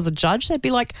now and I was a judge, they'd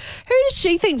be like, who does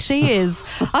she think she is?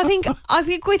 I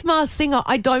think with Masked Singer,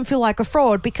 I don't feel like a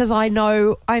fraud because I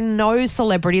know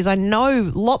celebrities. I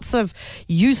know lots of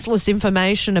useless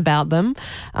information about them.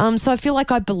 So I feel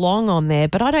like I belong on there,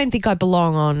 but I don't think I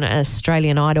belong on an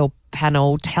Australian Idol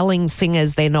panel telling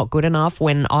singers they're not good enough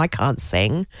when I can't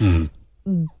sing.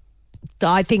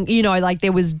 I think, like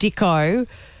there was Dicko,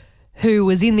 who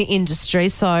was in the industry,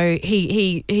 so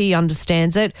he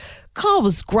understands it. Kyle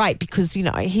was great because,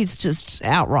 he's just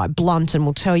outright blunt and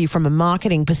will tell you from a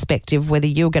marketing perspective whether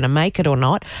you're going to make it or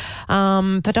not.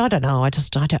 But I don't know.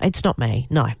 It's not me,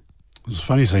 no. It was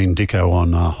funny seeing Dicko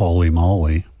on Holy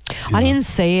Moly. I didn't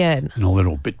see it. In a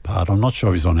little bit part. I'm not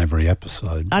sure he's on every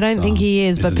episode. I don't think he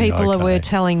is, but people were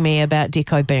telling me about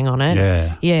Dicko being on it.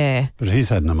 Yeah. Yeah. But he's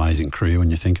had an amazing career when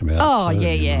you think about it. Oh, too,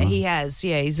 yeah, he has.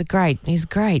 Yeah, he's great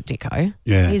Dicko.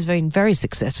 Yeah. He's been very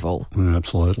successful. Yeah,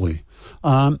 absolutely.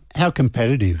 How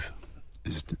competitive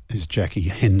is Jackie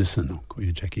Henderson? I'll call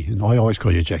you Jackie Henderson. I always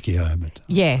call you Jackie O. But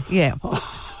Yeah.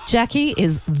 Jackie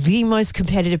is the most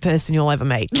competitive person you'll ever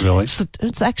meet. Really?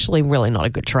 It's actually really not a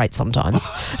good trait sometimes.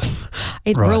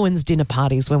 It ruins dinner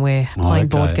parties when we're playing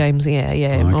board games. Yeah.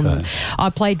 Okay.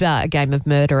 I played a game of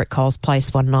murder at Cole's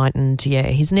place one night and,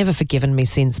 he's never forgiven me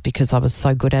since because I was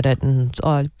so good at it and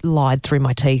I lied through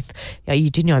my teeth.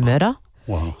 You did murder?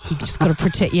 Wow. You just got to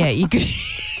protect. Yeah, you could.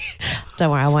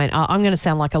 Don't worry, I won't. I'm going to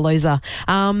sound like a loser.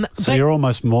 So you're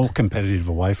almost more competitive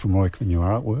away from work than you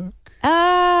are at work?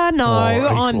 No,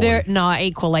 I'm equally?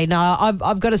 equally. No,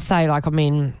 I've got to say,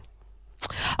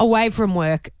 away from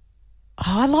work,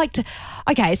 I like to.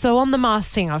 Okay, so on The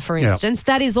Masked Singer, for instance,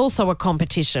 that is also a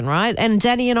competition, right? And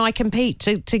Danny and I compete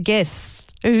to guess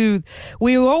who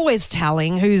we were always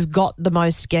telling who's got the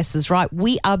most guesses right.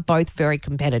 We are both very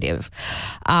competitive,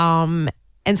 and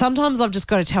sometimes I've just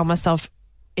got to tell myself,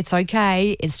 it's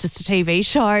okay. It's just a TV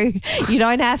show. You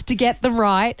don't have to get them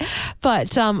right.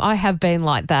 But I have been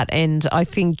like that. And I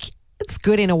think it's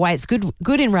good in a way. It's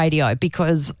good in radio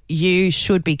because you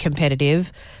should be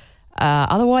competitive.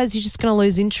 Otherwise, you're just going to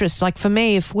lose interest. Like for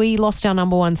me, if we lost our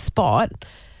number one spot,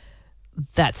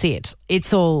 that's it.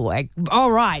 It's all like, all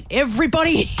right,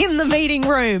 everybody in the meeting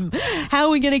room, how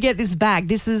are we going to get this back?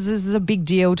 This is a big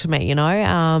deal to me, you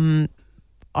know.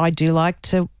 I do like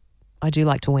to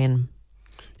win.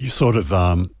 You sort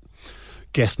of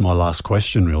guessed my last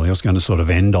question, really. I was going to sort of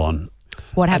end on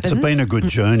what happens. It's been a good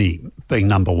journey being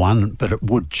number one, but it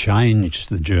would change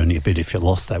the journey a bit if you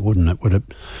lost that, wouldn't it? Would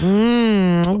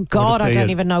it? God, I don't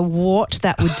even know what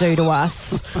that would do to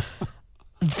us.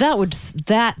 That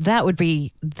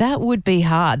would be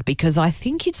hard because I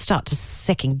think you'd start to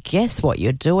second guess what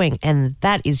you're doing, and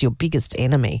that is your biggest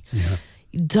enemy. Yeah.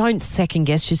 Don't second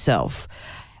guess yourself,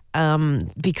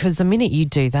 because the minute you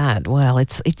do that, well,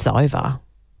 it's over.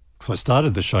 So I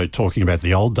started the show talking about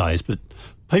the old days, but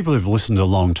people who've listened a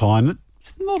long time,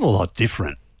 it's not a lot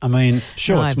different. I mean,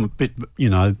 sure, it's a bit, you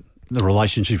know, the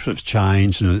relationships have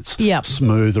changed and it's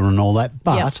smoother and all that,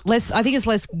 but I think it's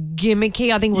less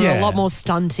gimmicky. I think we're a lot more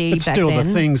stunty back still then.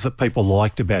 The things that people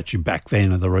liked about you back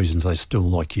then are the reasons they still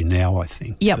like you now, I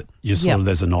think. Yep.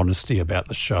 There's an honesty about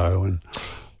the show and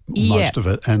most of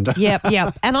it. And Yep.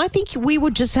 And I think we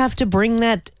would just have to bring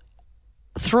that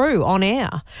through on air.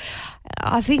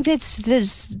 I think that's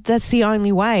the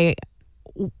only way.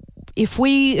 If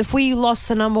we lost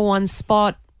the number one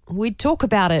spot, we'd talk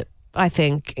about it. I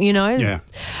think, you know. Yeah.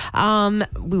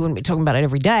 We wouldn't be talking about it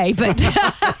every day, but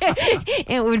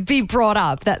it would be brought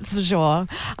up, that's for sure.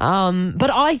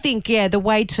 But I think, the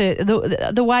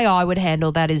way I would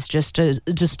handle that is just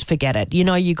to forget it. You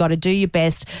know, you got to do your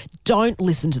best. Don't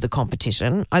listen to the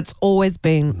competition. It's always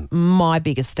been my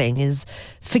biggest thing is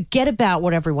forget about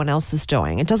what everyone else is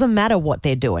doing. It doesn't matter what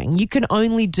they're doing. You can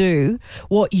only do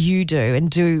what you do and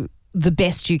do the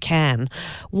best you can.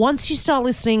 Once you start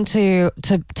listening to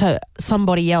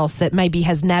somebody else that maybe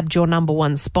has nabbed your number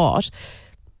one spot,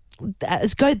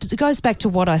 it goes back to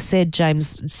what I said,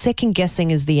 James. Second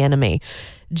guessing is the enemy.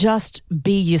 Just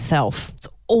be yourself. It's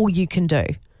all you can do.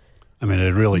 I mean,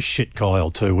 it'd really shit Kyle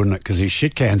too, wouldn't it? Because he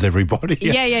shit cans everybody.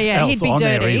 Yeah. He'd be dirty.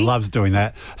 There. He loves doing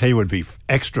that. He would be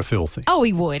extra filthy. Oh,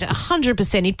 he would,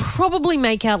 100%. He'd probably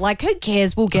make out like, who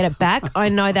cares? We'll get it back. I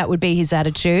know that would be his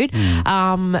attitude,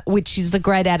 which is a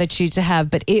great attitude to have,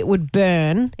 but it would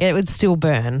burn. It would still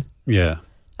burn. Yeah.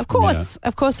 Of course. Yeah.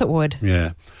 Of course it would.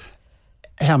 Yeah.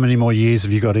 How many more years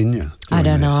have you got in you? I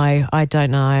don't know. I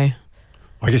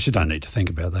guess you don't need to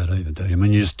think about that either, do you? I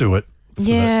mean, you just do it.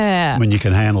 When you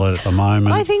can handle it at the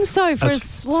moment. I think so. For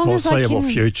as long as I can. Foreseeable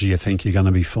future, you think you're going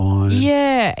to be fine.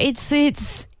 Yeah, it's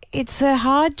a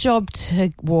hard job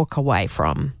to walk away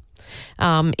from.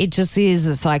 It just is.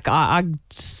 It's like I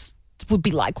would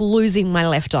be like losing my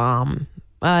left arm.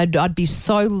 I'd be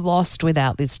so lost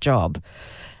without this job.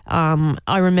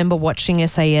 I remember watching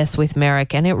SAS with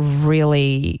Merrick, and it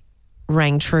really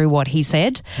rang true what he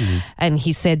said. And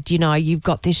he said, you know, you've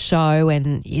got this show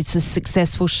and it's a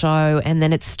successful show, and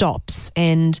then it stops,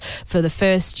 and for the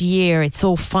first year it's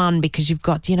all fun because you've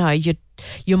got, you know,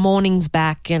 your mornings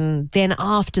back, and then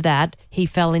after that he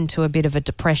fell into a bit of a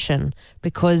depression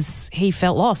because he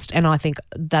felt lost. And I think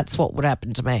that's what would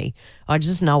happen to me. I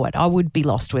just know it. I would be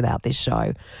lost without this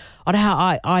show.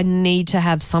 I need to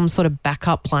have some sort of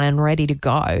backup plan ready to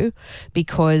go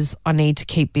because I need to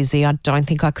keep busy. I don't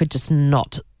think I could just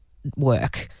not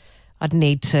work. I'd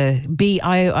need to be,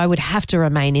 I would have to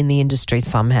remain in the industry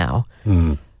somehow.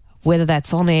 Whether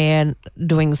that's on air,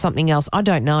 doing something else, I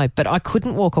don't know. But I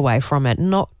couldn't walk away from it,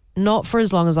 not for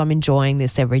as long as I'm enjoying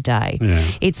this every day. Yeah.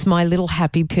 It's my little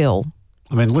happy pill.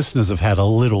 I mean, listeners have had a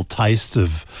little taste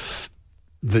of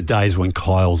the days when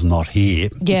Kyle's not here.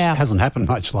 Yeah. Which hasn't happened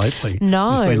much lately.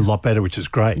 No. He's been a lot better, which is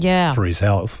great for his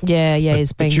health. Yeah,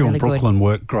 he's been really good. But you and Brooklyn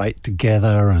work great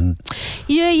together. And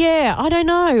Yeah, I don't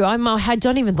know. I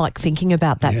don't even like thinking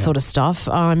about that sort of stuff.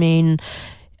 I mean,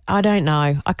 I don't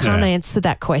know. I can't answer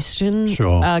that question.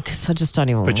 Sure. Because I just don't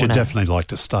even want to. But you'd definitely like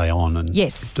to stay on and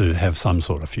to have some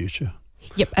sort of future.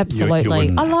 Yep,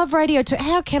 absolutely. I love radio too.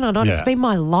 How can I not? Yeah. It's been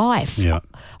my life. Yeah.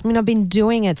 I mean, I've been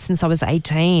doing it since I was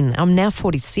 18. I'm now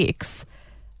 46.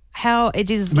 How it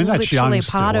is that's literally young a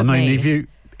part still. of me.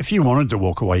 If you wanted to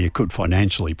walk away, you could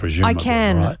financially, presumably. I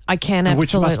can. Right? I can, absolutely.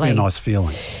 Which must be a nice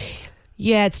feeling.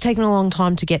 Yeah, it's taken a long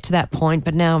time to get to that point,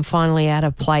 but now I'm finally at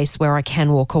a place where I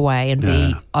can walk away and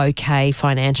be okay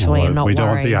financially and not worry. We don't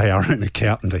want the ARN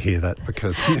accountant to hear that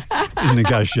because in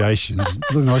negotiations.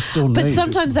 Look, I still need But it.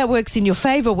 sometimes that works in your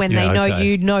favour when they know okay.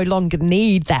 you no longer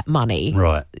need that money.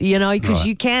 Right. You know, because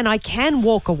Right. I can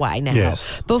walk away now.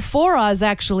 Yes. Before I was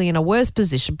actually in a worse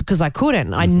position because I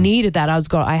couldn't. I Mm-hmm. needed that.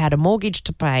 I had a mortgage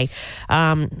to pay.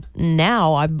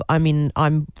 Now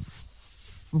I'm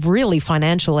really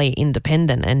financially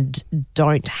independent and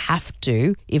don't have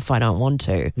to if I don't want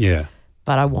to. Yeah.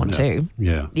 But I want to.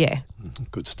 Yeah. Yeah.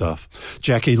 Good stuff.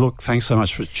 Jackie, look, thanks so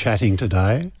much for chatting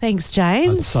today. Thanks,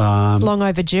 James. It's, It's long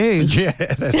overdue. Yeah,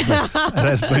 it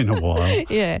has been a while.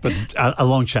 Yeah. But a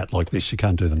long chat like this, you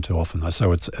can't do them too often, though.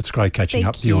 So it's great catching Thank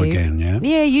up with you again, yeah?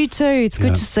 Yeah, you too. It's Yeah.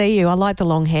 good to see you. I like the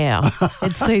long hair.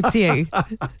 It suits you.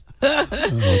 Oh,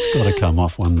 it's got to come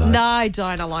off one day. No, I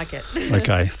don't. I like it.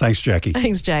 Okay, thanks, Jackie.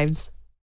 Thanks, James.